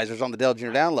advertisers on the Dell Jr.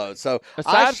 Download. So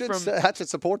I should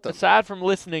support them. Aside from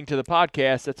listening to the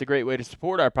podcast, that's a great way to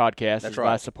support our podcast. That's by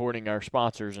right. supporting our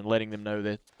sponsors and letting them know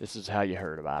that this is how you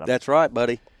heard about them. That's right,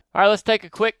 buddy. All right, let's take a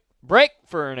quick break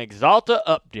for an Exalta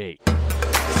update.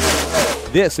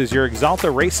 This is your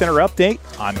Exalta Race Center update.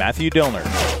 I'm Matthew Dillner.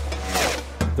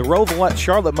 The Roval at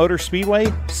Charlotte Motor Speedway,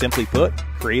 simply put,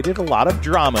 created a lot of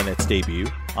drama in its debut.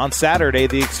 On Saturday,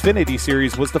 the Xfinity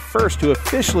Series was the first to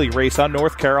officially race on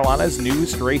North Carolina's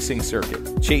newest racing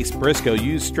circuit. Chase Briscoe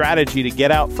used strategy to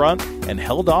get out front and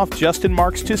held off Justin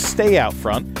Marks to stay out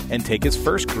front and take his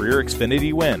first career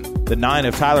Xfinity win. The 9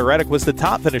 of Tyler Reddick was the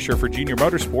top finisher for Junior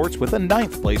Motorsports with a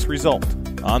 9th place result.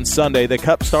 On Sunday, the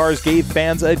Cup Stars gave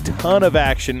fans a ton of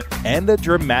action and a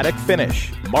dramatic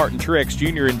finish. Martin Truex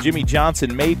Jr. and Jimmy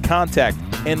Johnson made contact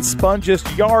and spun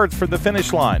just yards from the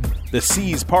finish line. The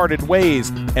seas parted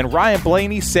ways, and Ryan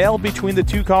Blaney sailed between the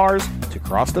two cars to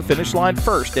cross the finish line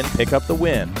first and pick up the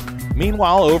win.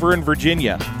 Meanwhile, over in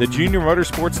Virginia, the Junior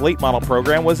Motorsports late model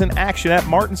program was in action at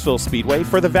Martinsville Speedway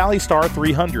for the Valley Star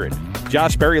 300.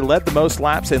 Josh Berry led the most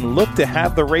laps and looked to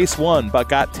have the race won, but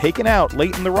got taken out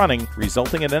late in the running,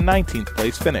 resulting in a 19th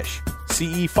place finish.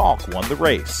 C.E. Falk won the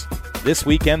race. This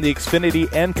weekend, the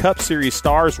Xfinity and Cup Series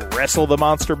stars wrestle the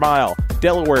Monster Mile,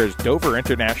 Delaware's Dover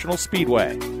International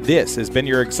Speedway. This has been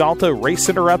your Exalta Race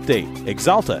Center update.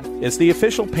 Exalta is the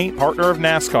official paint partner of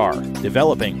NASCAR,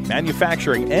 developing,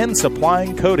 manufacturing, and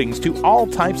supplying coatings to all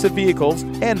types of vehicles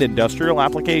and industrial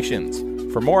applications.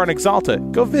 For more on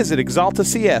Exalta, go visit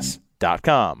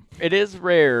exaltacs.com. It is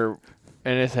rare,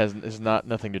 and it's not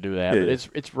nothing to do with that, but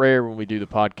it's rare when we do the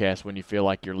podcast when you feel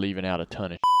like you're leaving out a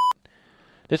ton of shit.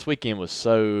 This weekend was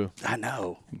so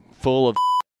full of.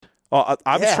 Well,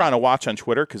 I was trying to watch on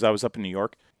Twitter because I was up in New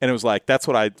York, and it was like that's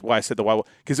why I said the why,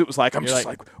 because it was like I'm just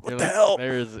like what the hell?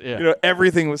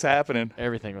 Everything was happening.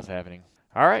 Everything was happening.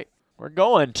 All right, we're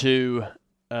going to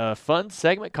a fun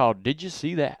segment called "Did You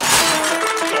See That?" Did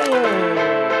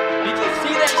you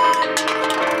see that?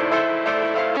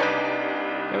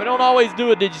 Yeah, we don't always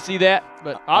do a "Did you see that?"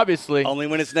 but obviously only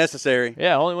when it's necessary.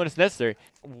 Yeah, only when it's necessary.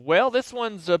 Well, this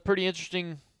one's a pretty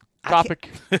interesting topic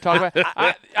to talk about.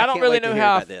 I don't really know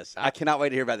how. I cannot wait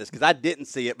to hear about this because I didn't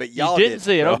see it, but y'all didn't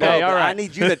see it. Okay, all right. I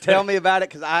need you to tell me about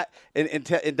it because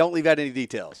and don't leave out any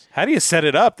details. How do you set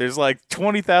it up? There's like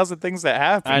 20,000 things that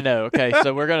happen. I know. Okay,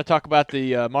 so we're going to talk about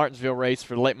the Martinsville race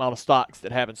for the late model stocks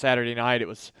that happened Saturday night. It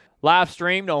was live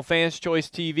streamed on Fans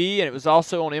Choice TV, and it was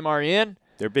also on MRN.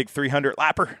 Their big 300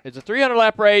 lapper. It's a 300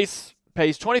 lap race.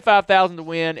 Pays $25,000 to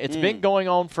win. It's been going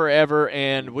on forever,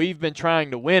 and we've been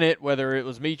trying to win it, whether it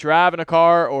was me driving a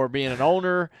car or being an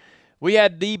owner. We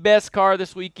had the best car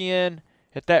this weekend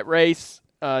at that race.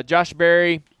 Josh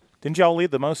Berry. Didn't y'all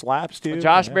lead the most laps, too?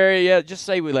 Josh Berry, just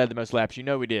say we led the most laps. You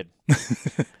know we did.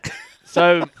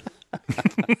 So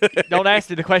don't ask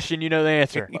me the question. You know the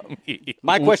answer.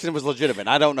 My question was legitimate.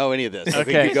 I don't know any of this. So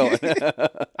okay. Keep going.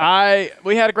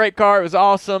 We had a great car. It was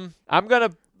awesome. I'm going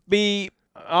to be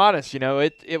honest,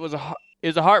 it was a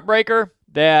heartbreaker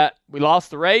that we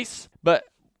lost the race, but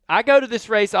I go to this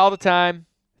race all the time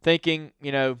thinking,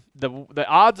 the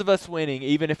odds of us winning,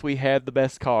 even if we have the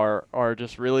best car, are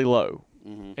just really low.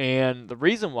 Mm-hmm. And the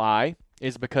reason why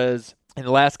is because in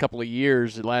the last couple of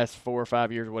years, the last 4 or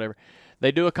 5 years or whatever,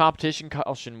 they do a competition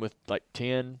caution with like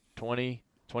 10, 20,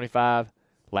 25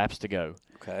 laps to go.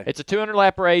 Okay. It's a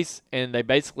 200-lap race, and they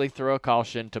basically throw a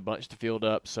caution to bunch the field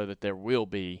up so that there will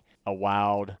be a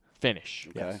wild finish.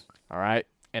 Okay. All right.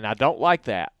 And I don't like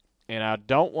that. And I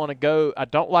don't want to go. I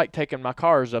don't like taking my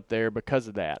cars up there because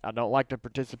of that. I don't like to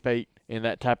participate in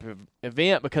that type of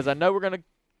event because I know we're going to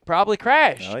probably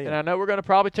crash. Oh, yeah. And I know we're going to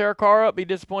probably tear our car up, be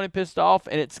disappointed, pissed off,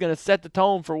 and it's going to set the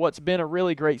tone for what's been a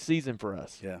really great season for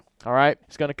us. Yeah. All right?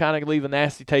 It's going to kind of leave a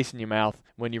nasty taste in your mouth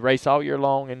when you race all year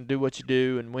long and do what you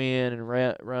do and win and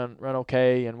run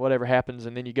okay and whatever happens,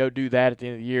 and then you go do that at the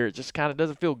end of the year. It just kind of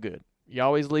doesn't feel good. You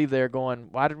always leave there going,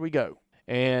 why did we go?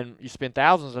 And you spend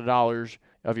thousands of dollars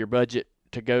of your budget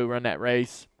to go run that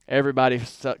race. Everybody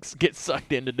gets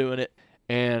sucked into doing it,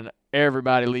 and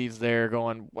everybody leaves there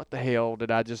going, what the hell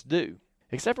did I just do?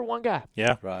 Except for one guy.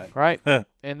 Yeah. Right.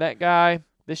 And that guy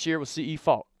this year was C.E.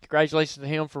 Falk. Congratulations to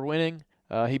him for winning.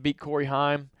 He beat Corey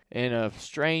Heim in a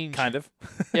strange... Kind of.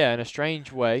 in a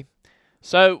strange way.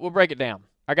 So we'll break it down.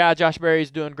 Our guy Josh Berry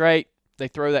is doing great. They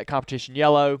throw that competition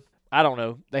yellow. I don't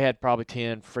know. They had probably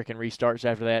 10 freaking restarts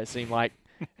after that, it seemed like.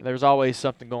 There's always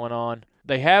something going on.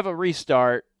 They have a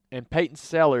restart, and Peyton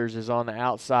Sellers is on the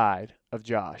outside of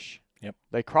Josh. Yep.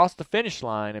 They crossed the finish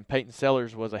line, and Peyton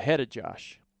Sellers was ahead of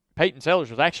Josh. Peyton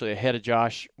Sellers was actually ahead of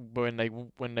Josh when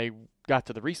they got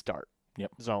to the restart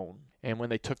zone. And when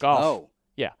they took off. Oh.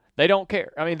 Yeah. They don't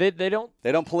care. I mean, they don't.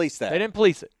 They don't police that. They didn't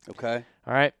police it. Okay.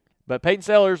 All right. But Peyton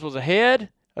Sellers was ahead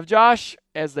of Josh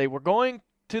as they were going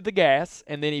to the gas,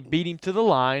 and then he beat him to the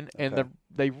line, and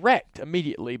they wrecked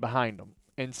immediately behind him.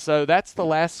 And so that's the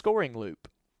last scoring loop.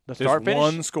 There's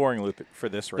one scoring loop for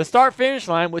this race. The start-finish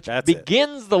line, which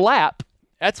begins the lap,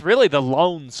 that's really the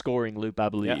lone scoring loop, I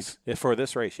believe. Yes, for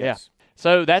this race, yes. Yeah.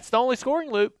 So that's the only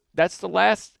scoring loop. That's the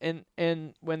last, and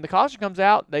when the caution comes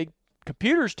out,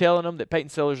 computer's telling them that Peyton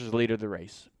Sellers is the leader of the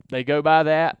race. They go by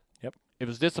that. Yep. It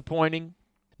was disappointing.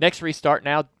 Next restart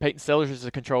now, Peyton Sellers is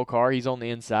a control car. He's on the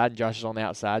inside, and Josh is on the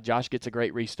outside. Josh gets a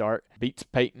great restart, beats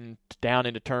Peyton down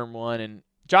into turn one, and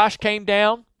Josh came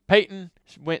down. Peyton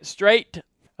went straight,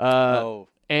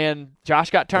 and Josh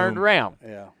got turned around.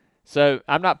 Yeah. So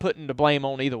I'm not putting the blame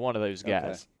on either one of those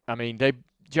guys. Okay. I mean,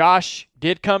 Josh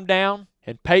did come down,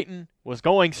 and Peyton was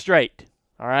going straight.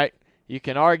 All right. You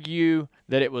can argue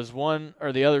that it was one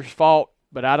or the other's fault,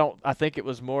 but I think it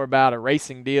was more about a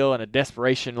racing deal and a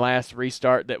desperation last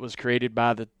restart that was created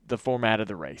by the format of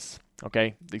the race.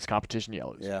 Okay, these competition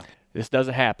yellows. Yeah. This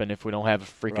doesn't happen if we don't have a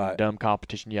freaking dumb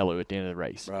competition yellow at the end of the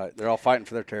race. Right. They're all fighting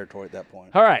for their territory at that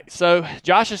point. All right. So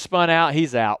Josh is spun out.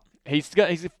 He's out. He's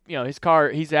his car.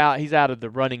 He's out. He's out of the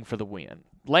running for the win.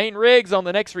 Lane Riggs on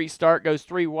the next restart goes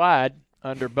 3 wide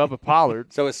under Bubba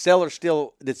Pollard. So is Sellers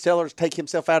did Sellers take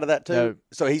himself out of that too? No.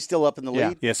 So he's still up in the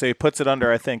lead? Yeah, so he puts it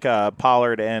under, I think,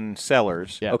 Pollard and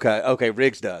Sellers. Yeah. Okay,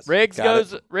 Riggs does. Riggs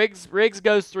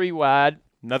goes 3 wide.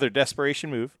 Another desperation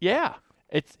move. Yeah.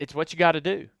 It's what you got to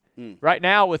do. Right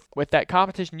now with that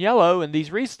competition yellow and these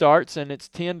restarts, and it's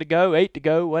 10 to go, 8 to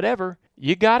go, whatever,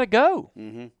 you got to go.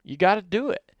 Mm-hmm. You got to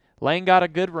do it. Lane got a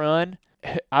good run.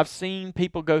 I've seen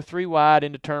people go 3 wide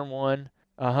into turn 1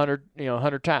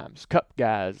 100 times. Cup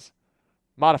guys,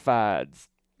 modifieds,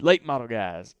 late model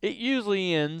guys. It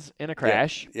usually ends in a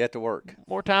crash. Yeah, you have to work.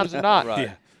 More times than not. Right.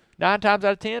 Yeah. 9 times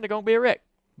out of 10, they're going to be a wreck.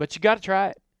 But you got to try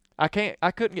it.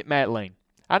 I couldn't get mad at Lane.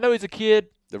 I know he's a kid.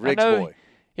 The Riggs boy.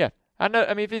 Yeah. I know.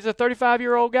 I mean, if he's a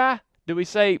 35-year-old guy, do we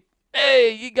say,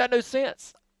 hey, you got no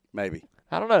sense? Maybe.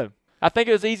 I don't know. I think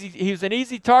it was easy. He was an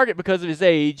easy target because of his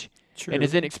age and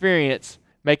his inexperience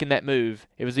making that move.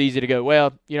 It was easy to go,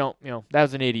 well, that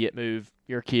was an idiot move.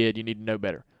 You're a kid. You need to know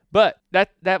better. But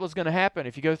that was going to happen.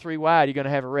 If you go 3 wide, you're going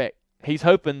to have a wreck. He's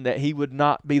hoping that he would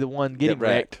not be the one getting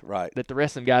wrecked. Right. That the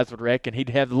rest of the guys would wreck and he'd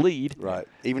have the lead. Right.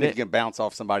 Even if you can bounce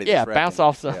off somebody. Yeah, that's bounce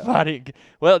off somebody. Yeah.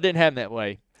 Well, it didn't happen that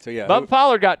way. So yeah, Bubba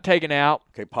Pollard got taken out.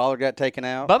 Okay, Pollard got taken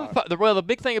out. The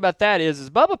big thing about that is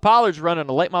Bubba Pollard's running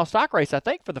a late model stock race, I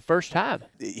think, for the first time.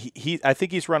 I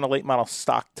think he's run a late model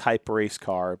stock type race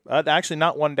car. Actually,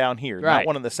 not one down here, right. Not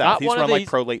one in the south. He's run like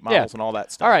pro late models and all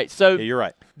that stuff. All right, so you're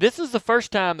right. This is the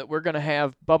first time that we're going to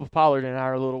have Bubba Pollard in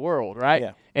our little world, right?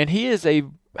 Yeah. And he is a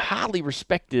highly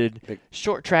respected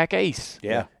short track ace.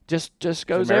 Yeah. Just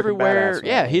goes everywhere. Badass,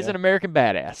 yeah, he's an American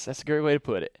badass. That's a great way to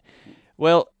put it.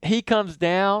 Well, he comes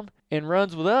down and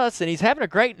runs with us, and he's having a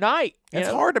great night. It's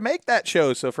hard to make that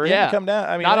show, so for him to come down,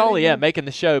 I mean, not only making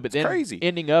the show, but then crazy.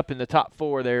 Ending up in the top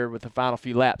 4 there with the final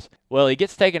few laps. Well, he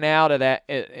gets taken out of that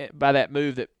by that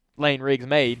move that Lane Riggs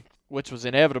made, which was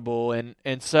inevitable,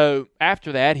 and so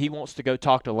after that, he wants to go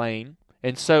talk to Lane,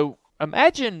 and so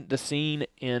imagine the scene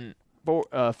in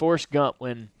Forrest Gump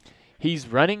when he's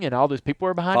running and all those people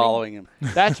are behind following him.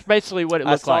 That's basically what it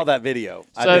looks like. I saw that video.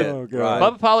 So I did. Right.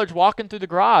 Bubba Pollard's walking through the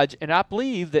garage, and I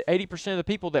believe that 80% of the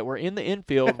people that were in the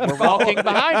infield were walking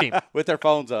behind him with their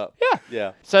phones up.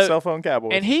 Yeah. So cell phone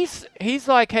cowboys. And he's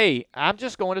like, hey, I'm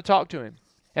just going to talk to him.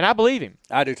 And I believe him.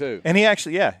 I do too. And he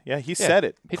actually, he said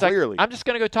it He's clearly. like, I'm just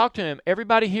going to go talk to him.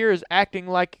 Everybody here is acting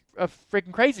like a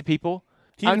freaking crazy people.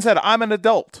 He even said, I'm an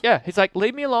adult. Yeah, he's like,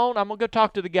 leave me alone. I'm going to go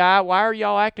talk to the guy. Why are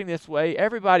y'all acting this way?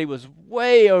 Everybody was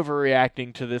way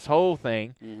overreacting to this whole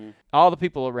thing. Mm-hmm. All the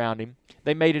people around him.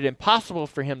 They made it impossible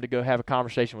for him to go have a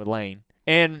conversation with Lane.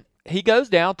 And he goes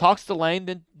down, talks to Lane,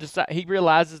 then he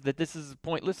realizes that this is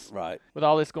pointless. Right. With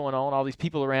all this going on, all these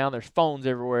people around, there's phones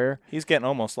everywhere. He's getting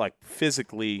almost like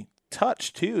physically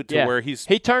touched, too, to where he's...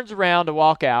 He turns around to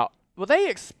walk out. Well, they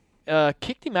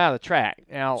kicked him out of the track.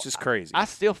 Now, it's just crazy. I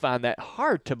still find that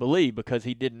hard to believe because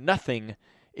he did nothing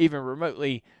even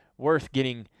remotely worth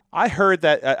getting. I heard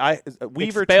that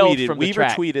Weaver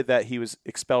tweeted that he was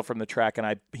expelled from the track,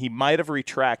 and he might have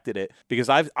retracted it because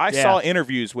I saw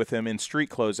interviews with him in street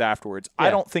clothes afterwards. Yeah. I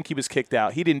don't think he was kicked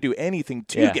out. He didn't do anything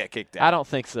to get kicked out. I don't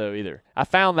think so either. I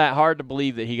found that hard to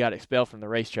believe that he got expelled from the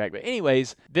racetrack. But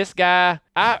anyways, this guy,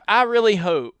 I really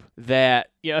hope that,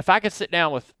 if I could sit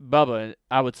down with Bubba,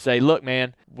 I would say, look,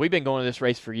 man, we've been going to this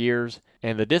race for years,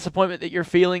 and the disappointment that you're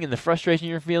feeling and the frustration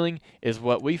you're feeling is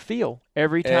what we feel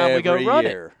every time we go run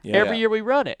it. Yeah. Every year we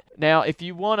run it. Now, if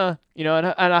you want to,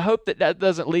 and I hope that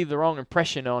doesn't leave the wrong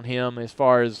impression on him as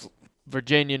far as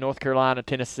Virginia, North Carolina,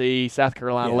 Tennessee, South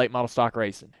Carolina, late model stock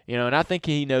racing. And I think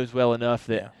he knows well enough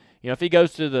that, if he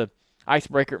goes to the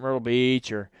Icebreaker at Myrtle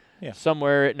Beach or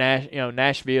somewhere at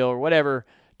Nashville or whatever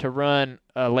to run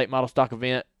a late model stock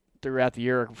event throughout the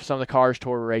year, some of the Cars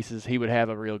Tour races, he would have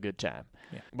a real good time.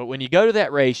 Yeah. But when you go to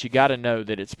that race, you got to know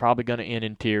that it's probably going to end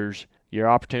in tears. Your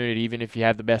opportunity, even if you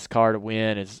have the best car to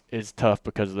win, is tough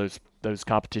because of those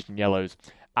competition yellows.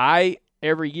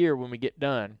 Every year when we get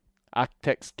done, I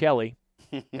text Kelly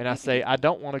and I say, I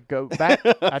don't want to go back.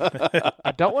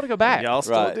 I don't want to go back. Y'all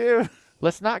still do.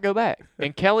 Let's not go back.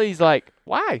 And Kelly's like,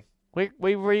 why?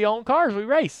 We own cars. We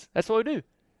race. That's what we do.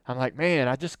 I'm like, man,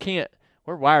 I just can't.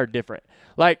 We're wired different.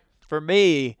 Like, for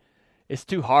me, it's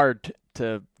too hard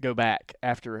to go back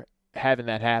after having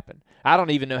that happen. I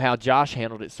don't even know how Josh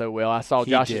handled it so well. I saw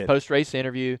Josh's post-race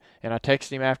interview, and I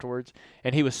texted him afterwards,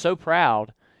 and he was so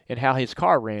proud in how his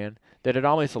car ran that it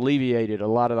almost alleviated a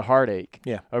lot of the heartache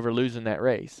over losing that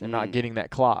race and not getting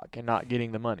that clock and not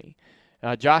getting the money.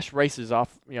 Josh races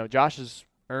off, Josh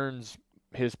earns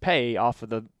his pay off of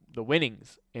the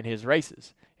winnings in his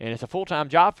races. And it's a full-time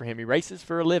job for him. He races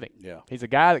for a living. Yeah. He's a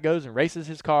guy that goes and races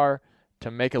his car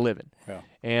to make a living. Yeah.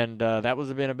 And that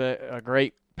was been a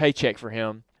great paycheck for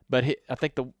him. But I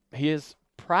think his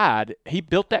pride, he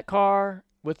built that car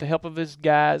with the help of his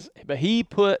guys, but he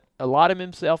put a lot of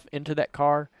himself into that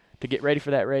car to get ready for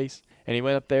that race. And he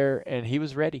went up there, and he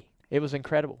was ready. It was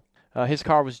incredible. His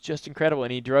car was just incredible,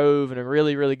 and he drove in a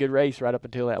really, really good race right up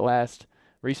until that last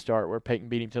restart where Peyton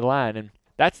beat him to the line. And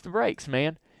that's the breaks,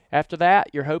 man. After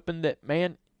that, you're hoping that,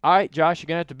 man, all right, Josh, you're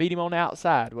going to have to beat him on the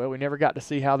outside. Well, we never got to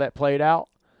see how that played out.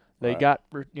 They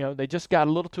they just got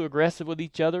a little too aggressive with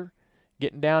each other,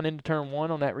 getting down into turn one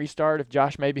on that restart. If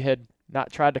Josh maybe had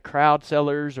not tried to crowd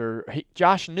Sellers,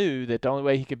 Josh knew that the only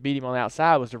way he could beat him on the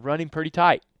outside was to run him pretty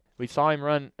tight. We saw him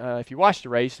run, if you watched the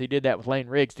race, he did that with Lane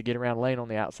Riggs to get around Lane on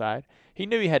the outside. He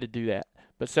knew he had to do that,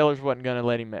 but Sellers wasn't going to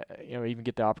let him even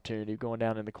get the opportunity of going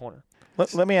down in the corner.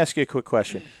 Let me ask you a quick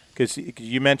question, because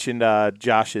you mentioned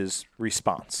Josh's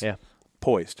response. Yeah.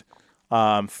 Poised.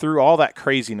 Through all that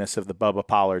craziness of the Bubba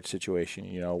Pollard situation,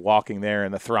 walking there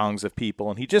in the throngs of people,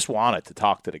 and he just wanted to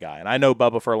talk to the guy. And I know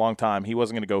Bubba for a long time. He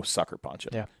wasn't going to go sucker punch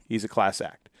him. Yeah. He's a class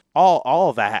act. All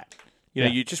of that,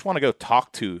 you just want to go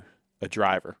talk to a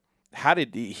driver. How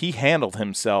did he handled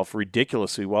himself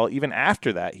ridiculously well? Even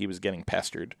after that, he was getting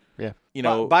pestered. Yeah.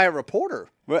 By a reporter.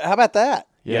 How about that?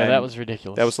 Yeah, that was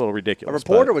ridiculous. That was a little ridiculous. A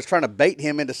reporter was trying to bait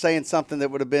him into saying something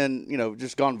that would have been,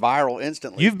 just gone viral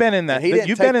instantly. You've been in that.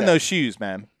 You've been in those shoes,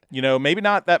 man. Maybe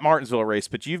not that Martinsville race,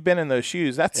 but you've been in those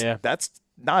shoes. That's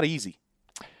not easy.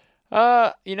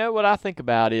 What I think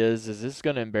about is this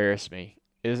going to embarrass me?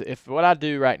 Is if what I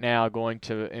do right now going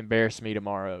to embarrass me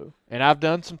tomorrow? And I've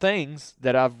done some things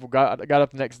that I've got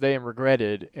up the next day and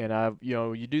regretted. And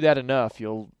you do that enough,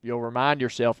 you'll remind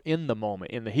yourself in the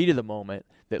moment, in the heat of the moment,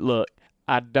 that look,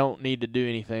 I don't need to do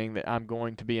anything that I'm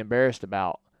going to be embarrassed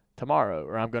about tomorrow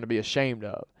or I'm going to be ashamed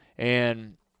of.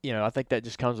 And, I think that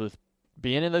just comes with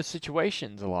being in those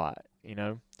situations a lot,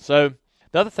 So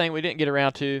the other thing we didn't get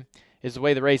around to is the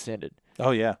way the race ended.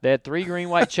 Oh, yeah. They had 3 green,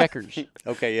 white checkers.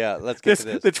 Okay, yeah, let's get to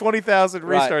this. The 20,000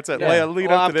 restarts that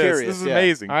lead up to this. Curious, this is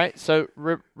amazing. All right, so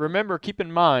remember, keep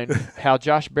in mind how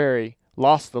Josh Berry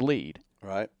lost the lead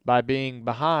by being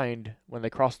behind when they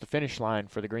crossed the finish line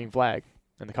for the green flag.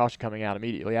 And the caution coming out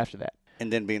immediately after that.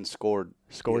 And then being scored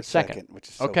second, which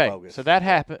is so bogus. So that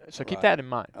happened. So keep that in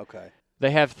mind. Okay. They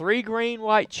have 3 green,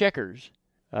 white checkers.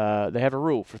 They have a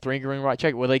rule for 3 green, white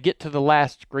checkers. Well, they get to the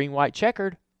last green, white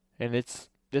checkered, and this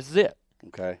is it.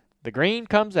 Okay. The green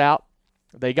comes out.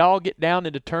 They all get down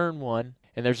into turn 1,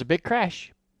 and there's a big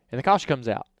crash, and the caution comes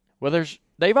out. Well,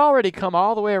 they've already come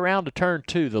all the way around to turn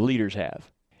 2, the leaders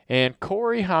have. And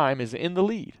Corey Heim is in the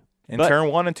lead. In turn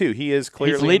 1 and 2, he is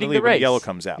clearly he's leading in the lead the race. when the yellow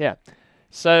comes out. Yeah.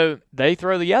 So they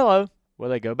throw the yellow. Well,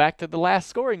 they go back to the last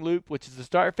scoring loop, which is the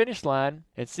start-finish line,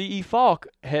 and C.E. Falk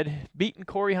had beaten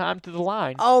Corey Heim to the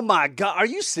line. Oh, my God. Are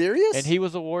you serious? And he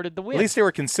was awarded the win. At least they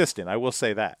were consistent, I will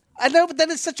say that. I know, but that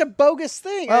is such a bogus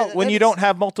thing. Well, when you don't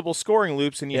have multiple scoring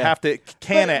loops and you have to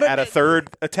can it at a third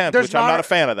attempt, which I'm not a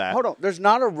fan of that. Hold on. There's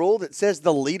not a rule that says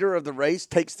the leader of the race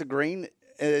takes the green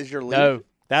as your lead? No.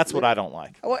 That's what I don't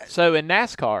like. So in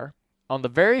NASCAR, on the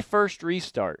very first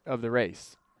restart of the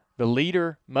race, the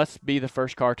leader must be the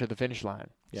first car to the finish line.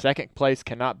 Yep. Second place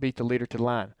cannot beat the leader to the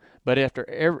line. But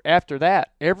after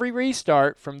that, every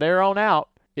restart from there on out,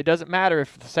 it doesn't matter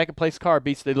if the second place car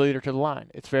beats the leader to the line.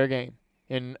 It's fair game.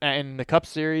 In the Cup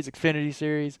Series, Xfinity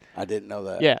Series. I didn't know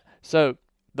that. Yeah. So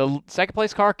the second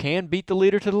place car can beat the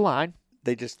leader to the line.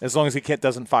 They just as long as he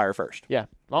doesn't fire first. Yeah.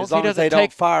 As long as they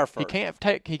don't fire first.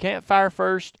 He can't fire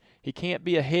first. He can't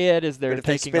be ahead as they're but if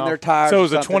they taking spin off. their tires. So it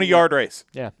was a 20-yard race.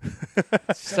 Yeah.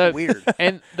 So weird.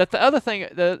 And the other thing,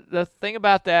 the thing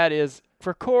about that is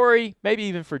for Corey, maybe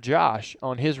even for Josh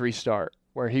on his restart,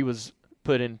 where he was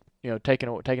put in, taken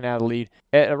out of the lead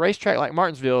at a racetrack like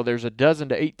Martinsville. There's a dozen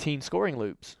to 18 scoring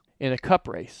loops in a Cup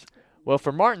race. Well,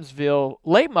 for Martinsville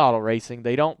late model racing,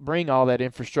 they don't bring all that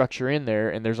infrastructure in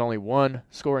there, and there's only one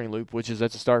scoring loop, which is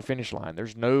at the start-finish line.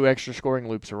 There's no extra scoring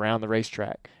loops around the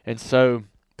racetrack, and so.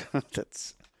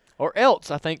 Or else,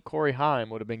 I think Corey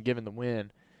Heim would have been given the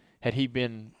win had he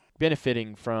been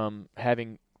benefiting from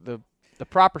having the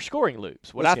proper scoring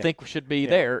loops. What I think should be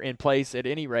there in place at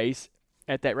any race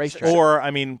at that racetrack. Or,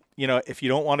 I mean, if you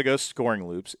don't want to go scoring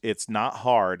loops, it's not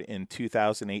hard in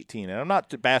 2018. And I'm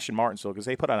not bashing Martinsville because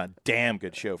they put on a damn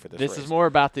good show for this race. This is more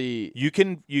about the... You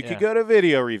could go to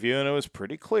video review, and it was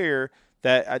pretty clear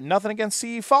that nothing against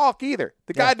C. Falk either.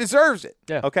 The guy deserves it.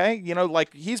 Yeah. Okay?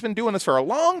 He's been doing this for a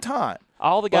long time.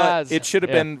 All the guys. It should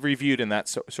have been reviewed in that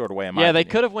sort of way. In my opinion. They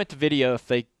could have went to video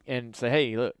and say,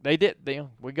 hey, look, they did.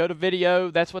 We go to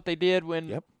video. That's what they did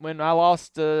when I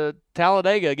lost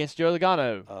Talladega against Joe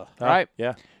Logano. Right?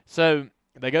 Yeah. So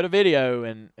they go to video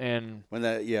and when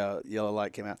that yellow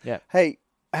light came out. Yeah. Hey,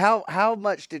 how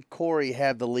much did Corey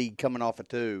have the lead coming off of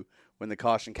 2 when the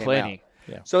caution came out?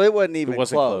 Yeah. So it wasn't even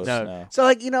close. No. So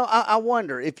I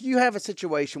wonder if you have a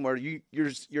situation where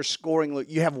you're scoring loop,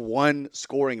 you have one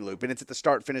scoring loop and it's at the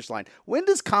start finish line. When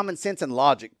does common sense and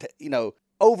logic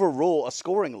overrule a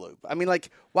scoring loop? I mean,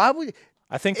 why would?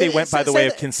 I think they went by the way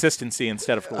of consistency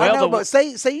instead of. I know, but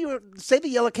say the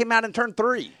yellow came out in turn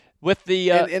 3. With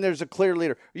the and there's a clear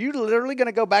leader. Are you literally going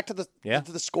to go back to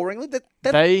the scoring loop?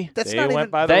 They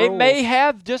rules. may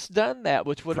have just done that,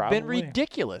 which would have been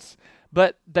ridiculous.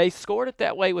 But they scored it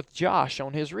that way with Josh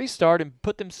on his restart and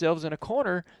put themselves in a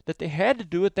corner that they had to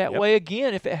do it that way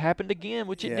again if it happened again,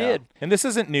 which it did. And this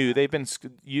isn't new. They've been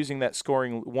using that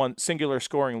one singular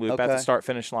scoring loop at the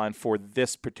start-finish line for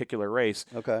this particular race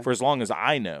for as long as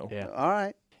I know. Yeah. All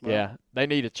right. Well. Yeah, they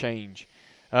need a change.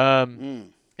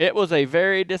 It was a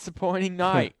very disappointing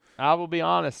night. I will be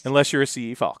honest. Unless you're a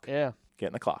CE Falk. Yeah.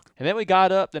 Getting the clock. And then we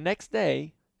got up the next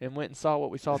day and went and saw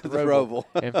what we saw at the Roval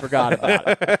and forgot about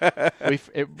it.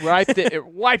 It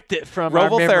wiped it from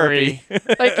Roval our memory.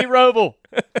 Therapy. Thank you, Roval.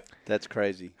 That's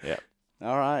crazy. Yeah.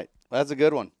 All right. That's a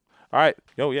good one. All right.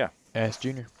 Oh, yeah. Ask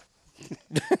Junior.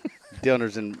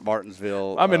 Dylan's in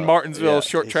Martinsville. I'm in Martinsville,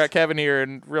 short track heaven here,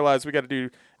 and realize we got to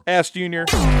do Ask Junior.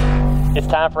 It's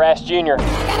time for Ask Junior.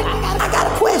 I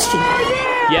got a question.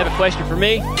 You have a question for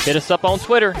me? Hit us up on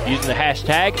Twitter using the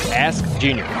hashtag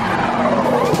AskJunior.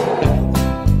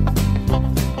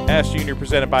 Ask Junior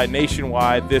presented by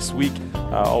Nationwide this week.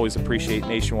 Always appreciate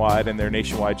Nationwide and their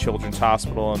Nationwide Children's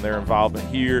Hospital and their involvement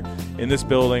here in this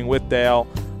building with Dale.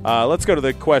 Let's go to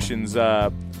the questions.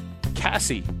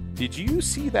 Cassie, did you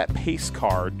see that pace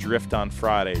car drift on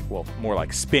Friday? Well, more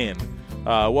like spin.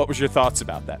 What was your thoughts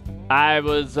about that?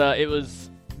 It was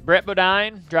Brett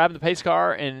Bodine driving the pace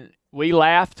car, and we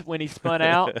laughed when he spun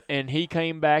out, and he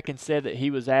came back and said that he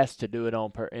was asked to do it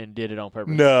and did it on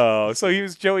purpose. No, so he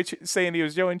was saying he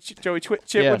was Joey Chip.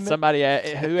 Yeah, somebody,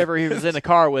 whoever he was in the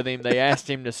car with him, they asked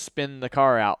him to spin the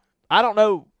car out. I don't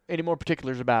know any more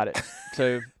particulars about it,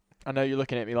 so I know you're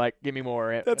looking at me like, give me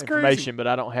more information, but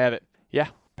I don't have it. Yeah,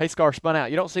 pace car spun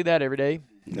out. You don't see that every day.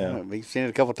 No, we've seen it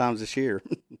a couple times this year.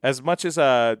 As much as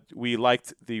we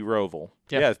liked the Roval,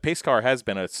 pace car has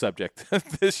been a subject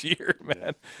this year,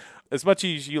 man. as much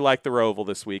as you like the Roval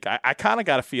this week, I kind of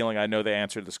got a feeling I know the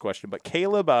answer to this question. But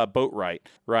Caleb Boatwright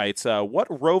writes, what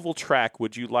Roval track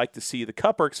would you like to see the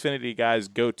Cup or Xfinity guys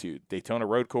go to? Daytona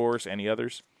Road Course, any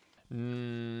others?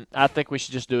 I think we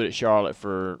should just do it at Charlotte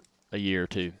for a year or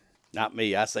two. Not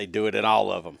me. I say do it in all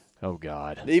of them. Oh,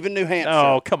 God. Even New Hampshire.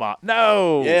 Oh, come on.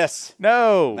 No. Yes.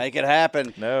 No. Make it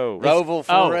happen. No. Roval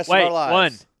for the rest of our lives.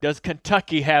 One. Does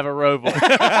Kentucky have a Roval?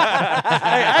 Hey,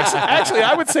 actually,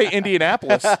 I would say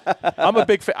Indianapolis. I'm a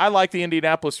big fan. I like the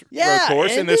Indianapolis road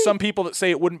course, and there's some people that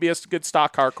say it wouldn't be a good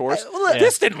stock car course.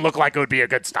 This didn't look like it would be a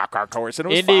good stock car course,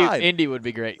 and it was fine. Indy would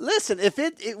be great. Listen, if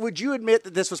it would you admit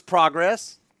that this was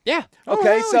progress? Yeah.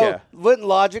 Okay, Oh, so yeah. wouldn't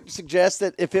logic suggest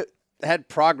that if it had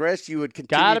progress, you would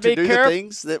continue to do the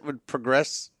things that would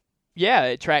progress? Yeah,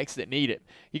 it tracks that need it.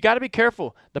 You got to be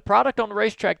careful. The product on the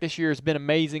racetrack this year has been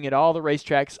amazing at all the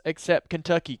racetracks except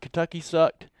Kentucky. Kentucky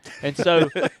sucked, and so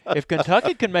if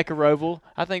Kentucky can make a Roval,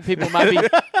 I think people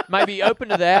might be open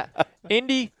to that.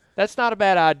 Indy, that's not a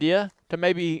bad idea to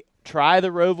maybe try the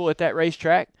Roval at that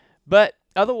racetrack. But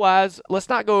otherwise, let's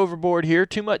not go overboard here.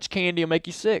 Too much candy will make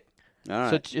you sick. All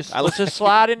right. So let's just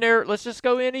slide in there. Let's just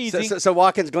go in easy. So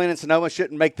Watkins, Glen, and Sonoma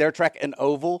shouldn't make their track an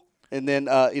oval? And then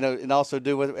and also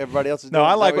do what everybody else is doing. No,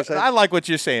 I like what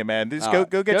you're saying, man. Just go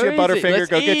get Go you a easy. Butterfinger, Let's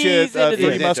go get you ease into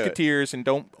Three this. Musketeers, and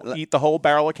don't eat the whole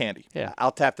barrel of candy. Yeah.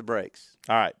 I'll tap the brakes.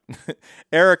 All right.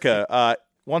 Erica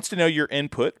wants to know your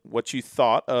input, what you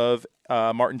thought of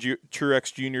Martin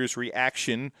Truex Jr.'s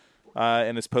reaction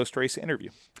in his post-race interview.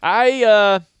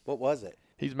 What was it?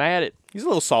 He's mad at. He's a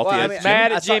little salty. Well, I at mean, Jimmy.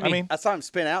 Mad at Jimmy. I saw him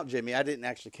spin out Jimmy. I didn't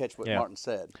actually catch what Yeah. Martin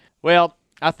said. Well,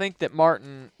 I think that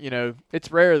Martin,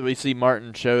 it's rare that we see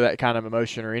Martin show that kind of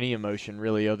emotion or any emotion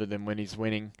really other than when he's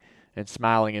winning and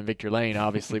smiling in Victory Lane.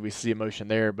 Obviously, we see emotion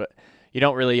there, but you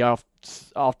don't really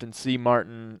often see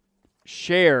Martin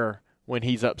share when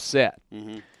he's upset.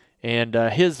 Mm-hmm. And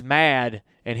his mad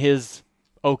and his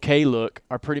okay look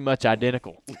are pretty much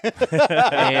identical. And,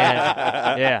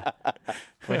 yeah.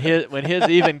 When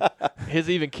his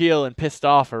even keel and pissed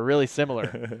off are really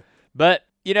similar. But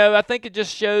I think it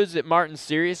just shows that Martin's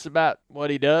serious about what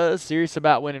he does, serious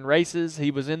about winning races. He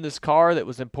was in this car that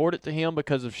was important to him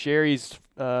because of Sherry's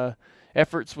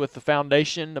efforts with the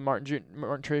foundation, the Martin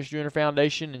Truex Jr.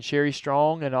 Foundation, and Sherry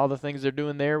Strong and all the things they're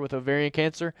doing there with ovarian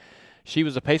cancer. She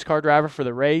was a pace car driver for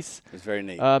the race. It's very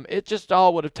neat. It just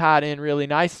all would have tied in really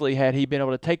nicely had he been able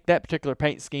to take that particular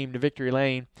paint scheme to Victory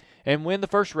Lane and win the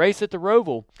first race at the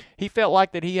Roval. He felt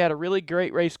like that he had a really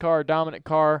great race car, a dominant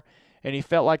car, and he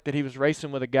felt like that he was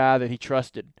racing with a guy that he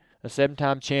trusted, a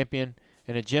 7-time champion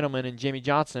and a gentleman in Jimmy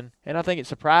Johnson. And I think it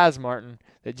surprised Martin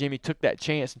that Jimmy took that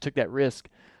chance and took that risk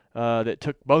that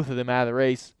took both of them out of the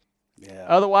race. Yeah.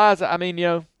 Otherwise, I mean,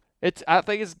 I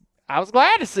was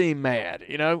glad to see him mad,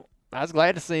 I was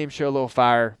glad to see him show a little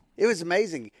fire. It was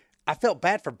amazing. I felt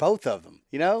bad for both of them,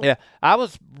 Yeah, I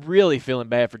was really feeling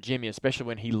bad for Jimmy, especially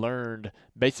when he learned.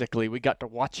 Basically, we got to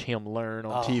watch him learn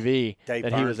on TV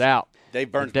that he was out.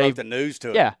 Dave Burns broke the news to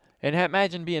him. Yeah, and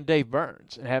imagine being Dave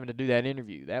Burns and having to do that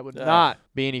interview. That would not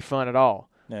be any fun at all.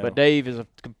 No. But Dave is a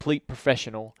complete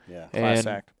professional. Yeah. Class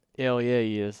act. Hell yeah,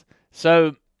 he is.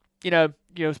 So,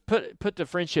 put the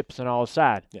friendships and all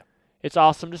aside. Yeah. It's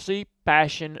awesome to see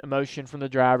passion, emotion from the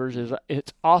drivers.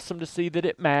 It's awesome to see that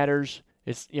it matters.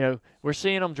 It's we're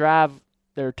seeing them drive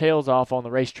their tails off on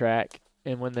the racetrack,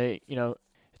 and when they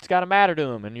it's got to matter to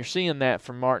them. And you're seeing that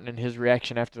from Martin and his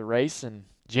reaction after the race, and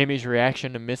Jimmy's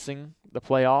reaction to missing the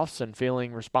playoffs and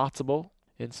feeling responsible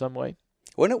in some way.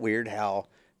 Wasn't it weird how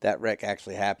that wreck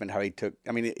actually happened? How he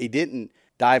didn't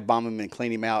dive bomb him and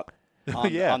clean him out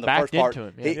on, Yeah, on the backed first part. into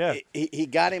him, He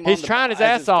got him. He's trying his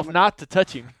ass off not to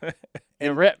touch him.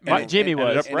 Jimmy ended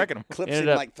was. up wrecking him. Clips Ended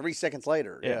him up- like 3 seconds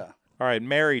later. Yeah. All right,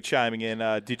 Mary chiming in.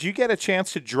 Did you get a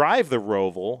chance to drive the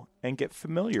Roval and get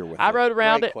familiar with I it? rode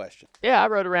around Great it. question. Yeah, I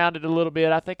rode around it a little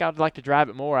bit. I think I'd like to drive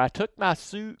it more. I took my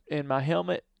suit and my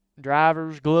helmet,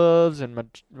 driver's gloves, and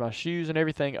my shoes and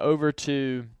everything over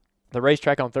to the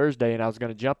racetrack on Thursday, and I was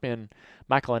going to jump in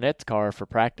Michael Annette's car for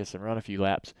practice and run a few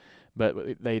laps.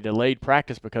 But they delayed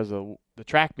practice because of the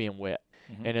track being wet.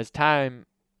 Mm-hmm. And as time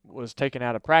was taken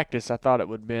out of practice, I thought it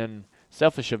would have been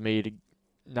selfish of me to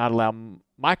not allow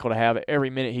Michael to have every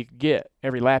minute he could get,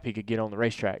 every lap he could get on the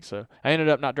racetrack. So I ended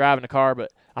up not driving the car,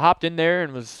 but I hopped in there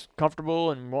and was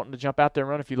comfortable and wanting to jump out there and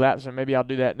run a few laps, and maybe I'll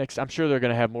do that next. I'm sure they're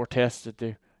going to have more tests at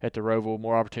the Roval,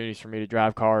 more opportunities for me to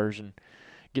drive cars and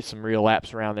get some real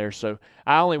laps around there. So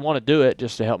I only want to do it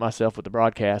just to help myself with the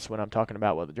broadcast when I'm talking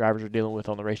about what the drivers are dealing with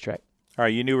on the racetrack. All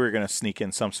right, you knew we were going to sneak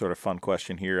in some sort of fun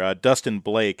question here. Dustin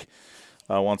Blake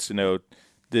wants to know,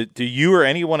 do you or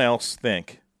anyone else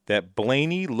think that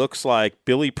Blaney looks like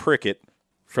Billy Prickett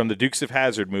from the Dukes of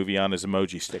Hazzard movie on his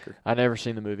emoji sticker. I never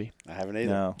seen the movie. I haven't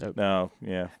either. No,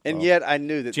 yeah. And yet I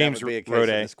knew that James that would be a case Rode.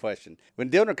 of this question. When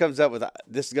Dillner comes up with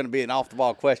this is going to be an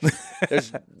off-the-ball question,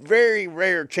 there's very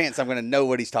rare chance I'm going to know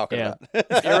what he's talking about.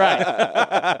 You're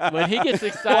right. When he gets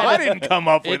excited. Well, I didn't come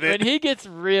up with it. When he gets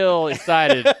real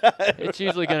excited, it's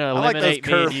usually going to like those eliminate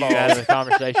me and you out of the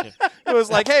conversation. It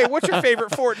was like, hey, what's your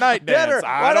favorite Fortnite dance?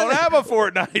 I don't have a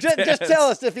Fortnite dance. Just tell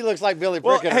us if he looks like Billy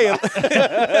Well, Prickett. hey,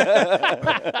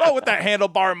 well, with that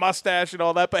handlebar mustache and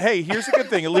all that. But hey, here's a good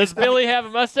thing. At Does least Billy have a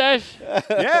mustache?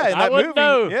 yeah, in I that wouldn't movie.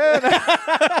 know.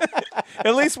 Yeah.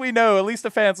 At least we know. At least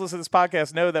the fans listening to this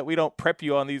podcast know that we don't prep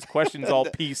you on these questions all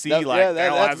PC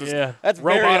That's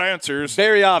robot very, answers.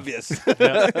 very obvious. All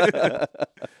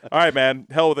right, man.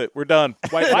 Hell with it. We're done.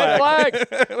 White White flag.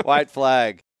 flag. White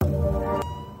flag.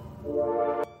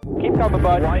 Keep coming,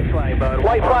 bud. White flag, bud.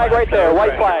 White flag right there.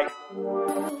 White flag.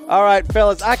 All right,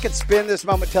 fellas, I could spend this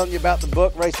moment telling you about the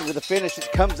book, Racing to the Finish.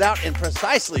 It comes out in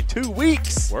precisely 2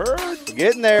 weeks. Word. We're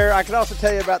getting there. I could also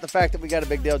tell you about the fact that we got a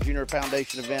big Dale Jr.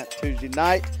 Foundation event Tuesday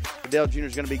night. Dale Jr.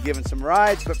 is going to be giving some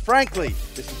rides. But frankly,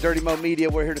 this is Dirty Mo Media.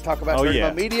 We're here to talk about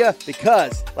Mo Media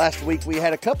because last week we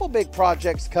had a couple big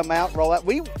projects come out, roll out.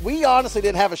 We honestly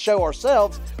didn't have a show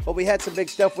ourselves, but we had some big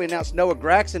stuff. We announced Noah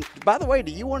Graxon. By the way,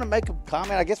 do you want to make a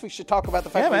comment? I guess we should talk about the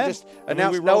fact that we just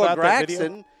announced Noah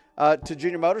Graxon to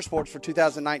Junior Motorsports for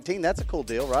 2019. That's a cool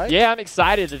deal, right? Yeah, I'm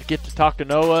excited to get to talk to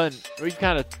Noah, and we've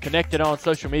kind of connected on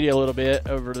social media a little bit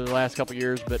over the last couple of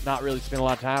years, but not really spent a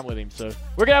lot of time with him. So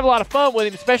we're going to have a lot of fun with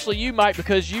him, especially you, Mike,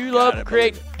 because you love to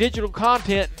create digital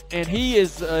content, and he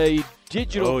is a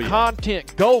digital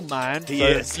content gold mine. He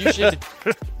is.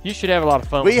 You should have a lot of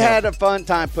fun with him. We had a fun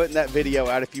time putting that video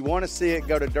out. If you want to see it,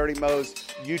 go to Dirty Mo's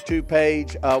YouTube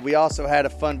page. We also had a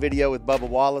fun video with Bubba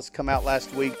Wallace come out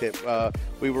last week that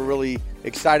we were really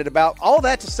excited about. All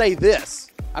that to say this.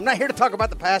 I'm not here to talk about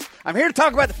the past. I'm here to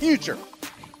talk about the future.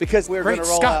 Because we're going to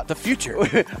roll out the future.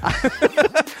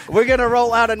 We're going to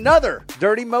roll out another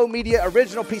Dirty Mo Media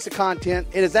original piece of content.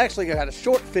 It is actually got a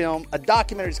short film, a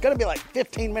documentary. It's going to be like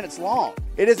 15 minutes long.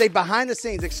 It is a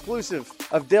behind-the-scenes exclusive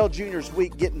of Dale Jr.'s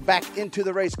week getting back into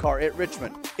the race car at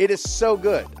Richmond. It is so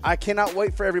good. I cannot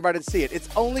wait for everybody to see it. It's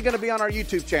only going to be on our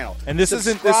YouTube channel. And this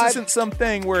isn't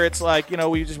something where it's like,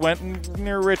 we just went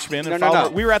near Richmond and No.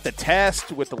 we were at the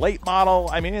test with the late model.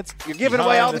 I mean, you're giving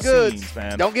away all the goods. Scenes,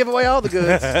 man. Don't give away all the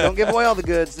goods. Don't give away all the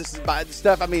goods. This is by the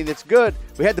stuff. I mean, it's good.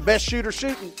 We had the best shooter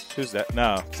shooting. Who's that?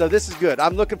 No. So this is good.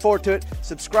 I'm looking forward to it.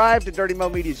 Subscribe to Dirty Mo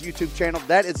Media's YouTube channel.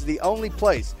 That is the only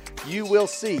place you will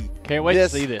see. Can't wait to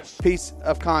see this piece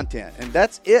of content. And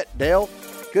that's it, Dale.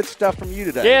 Good stuff from you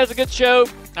today. Yeah, it's a good show.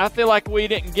 I feel like we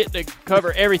didn't get to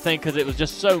cover everything because it was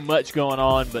just so much going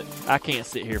on, but I can't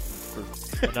sit here for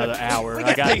another hour.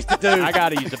 I got things to do. I got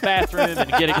to use the bathroom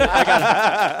and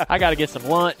I got to get some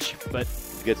lunch, but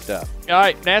good stuff. All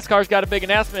right, NASCAR's got a big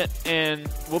announcement, and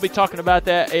we'll be talking about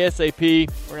that ASAP.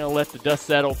 We're going to let the dust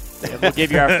settle, and we'll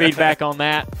give you our feedback on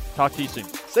that. Talk to you soon.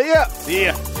 See ya. See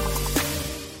ya.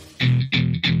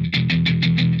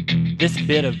 This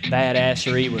bit of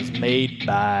badassery was made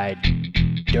by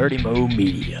Dirty Mo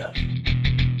Media.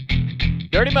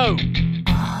 Dirty Mo.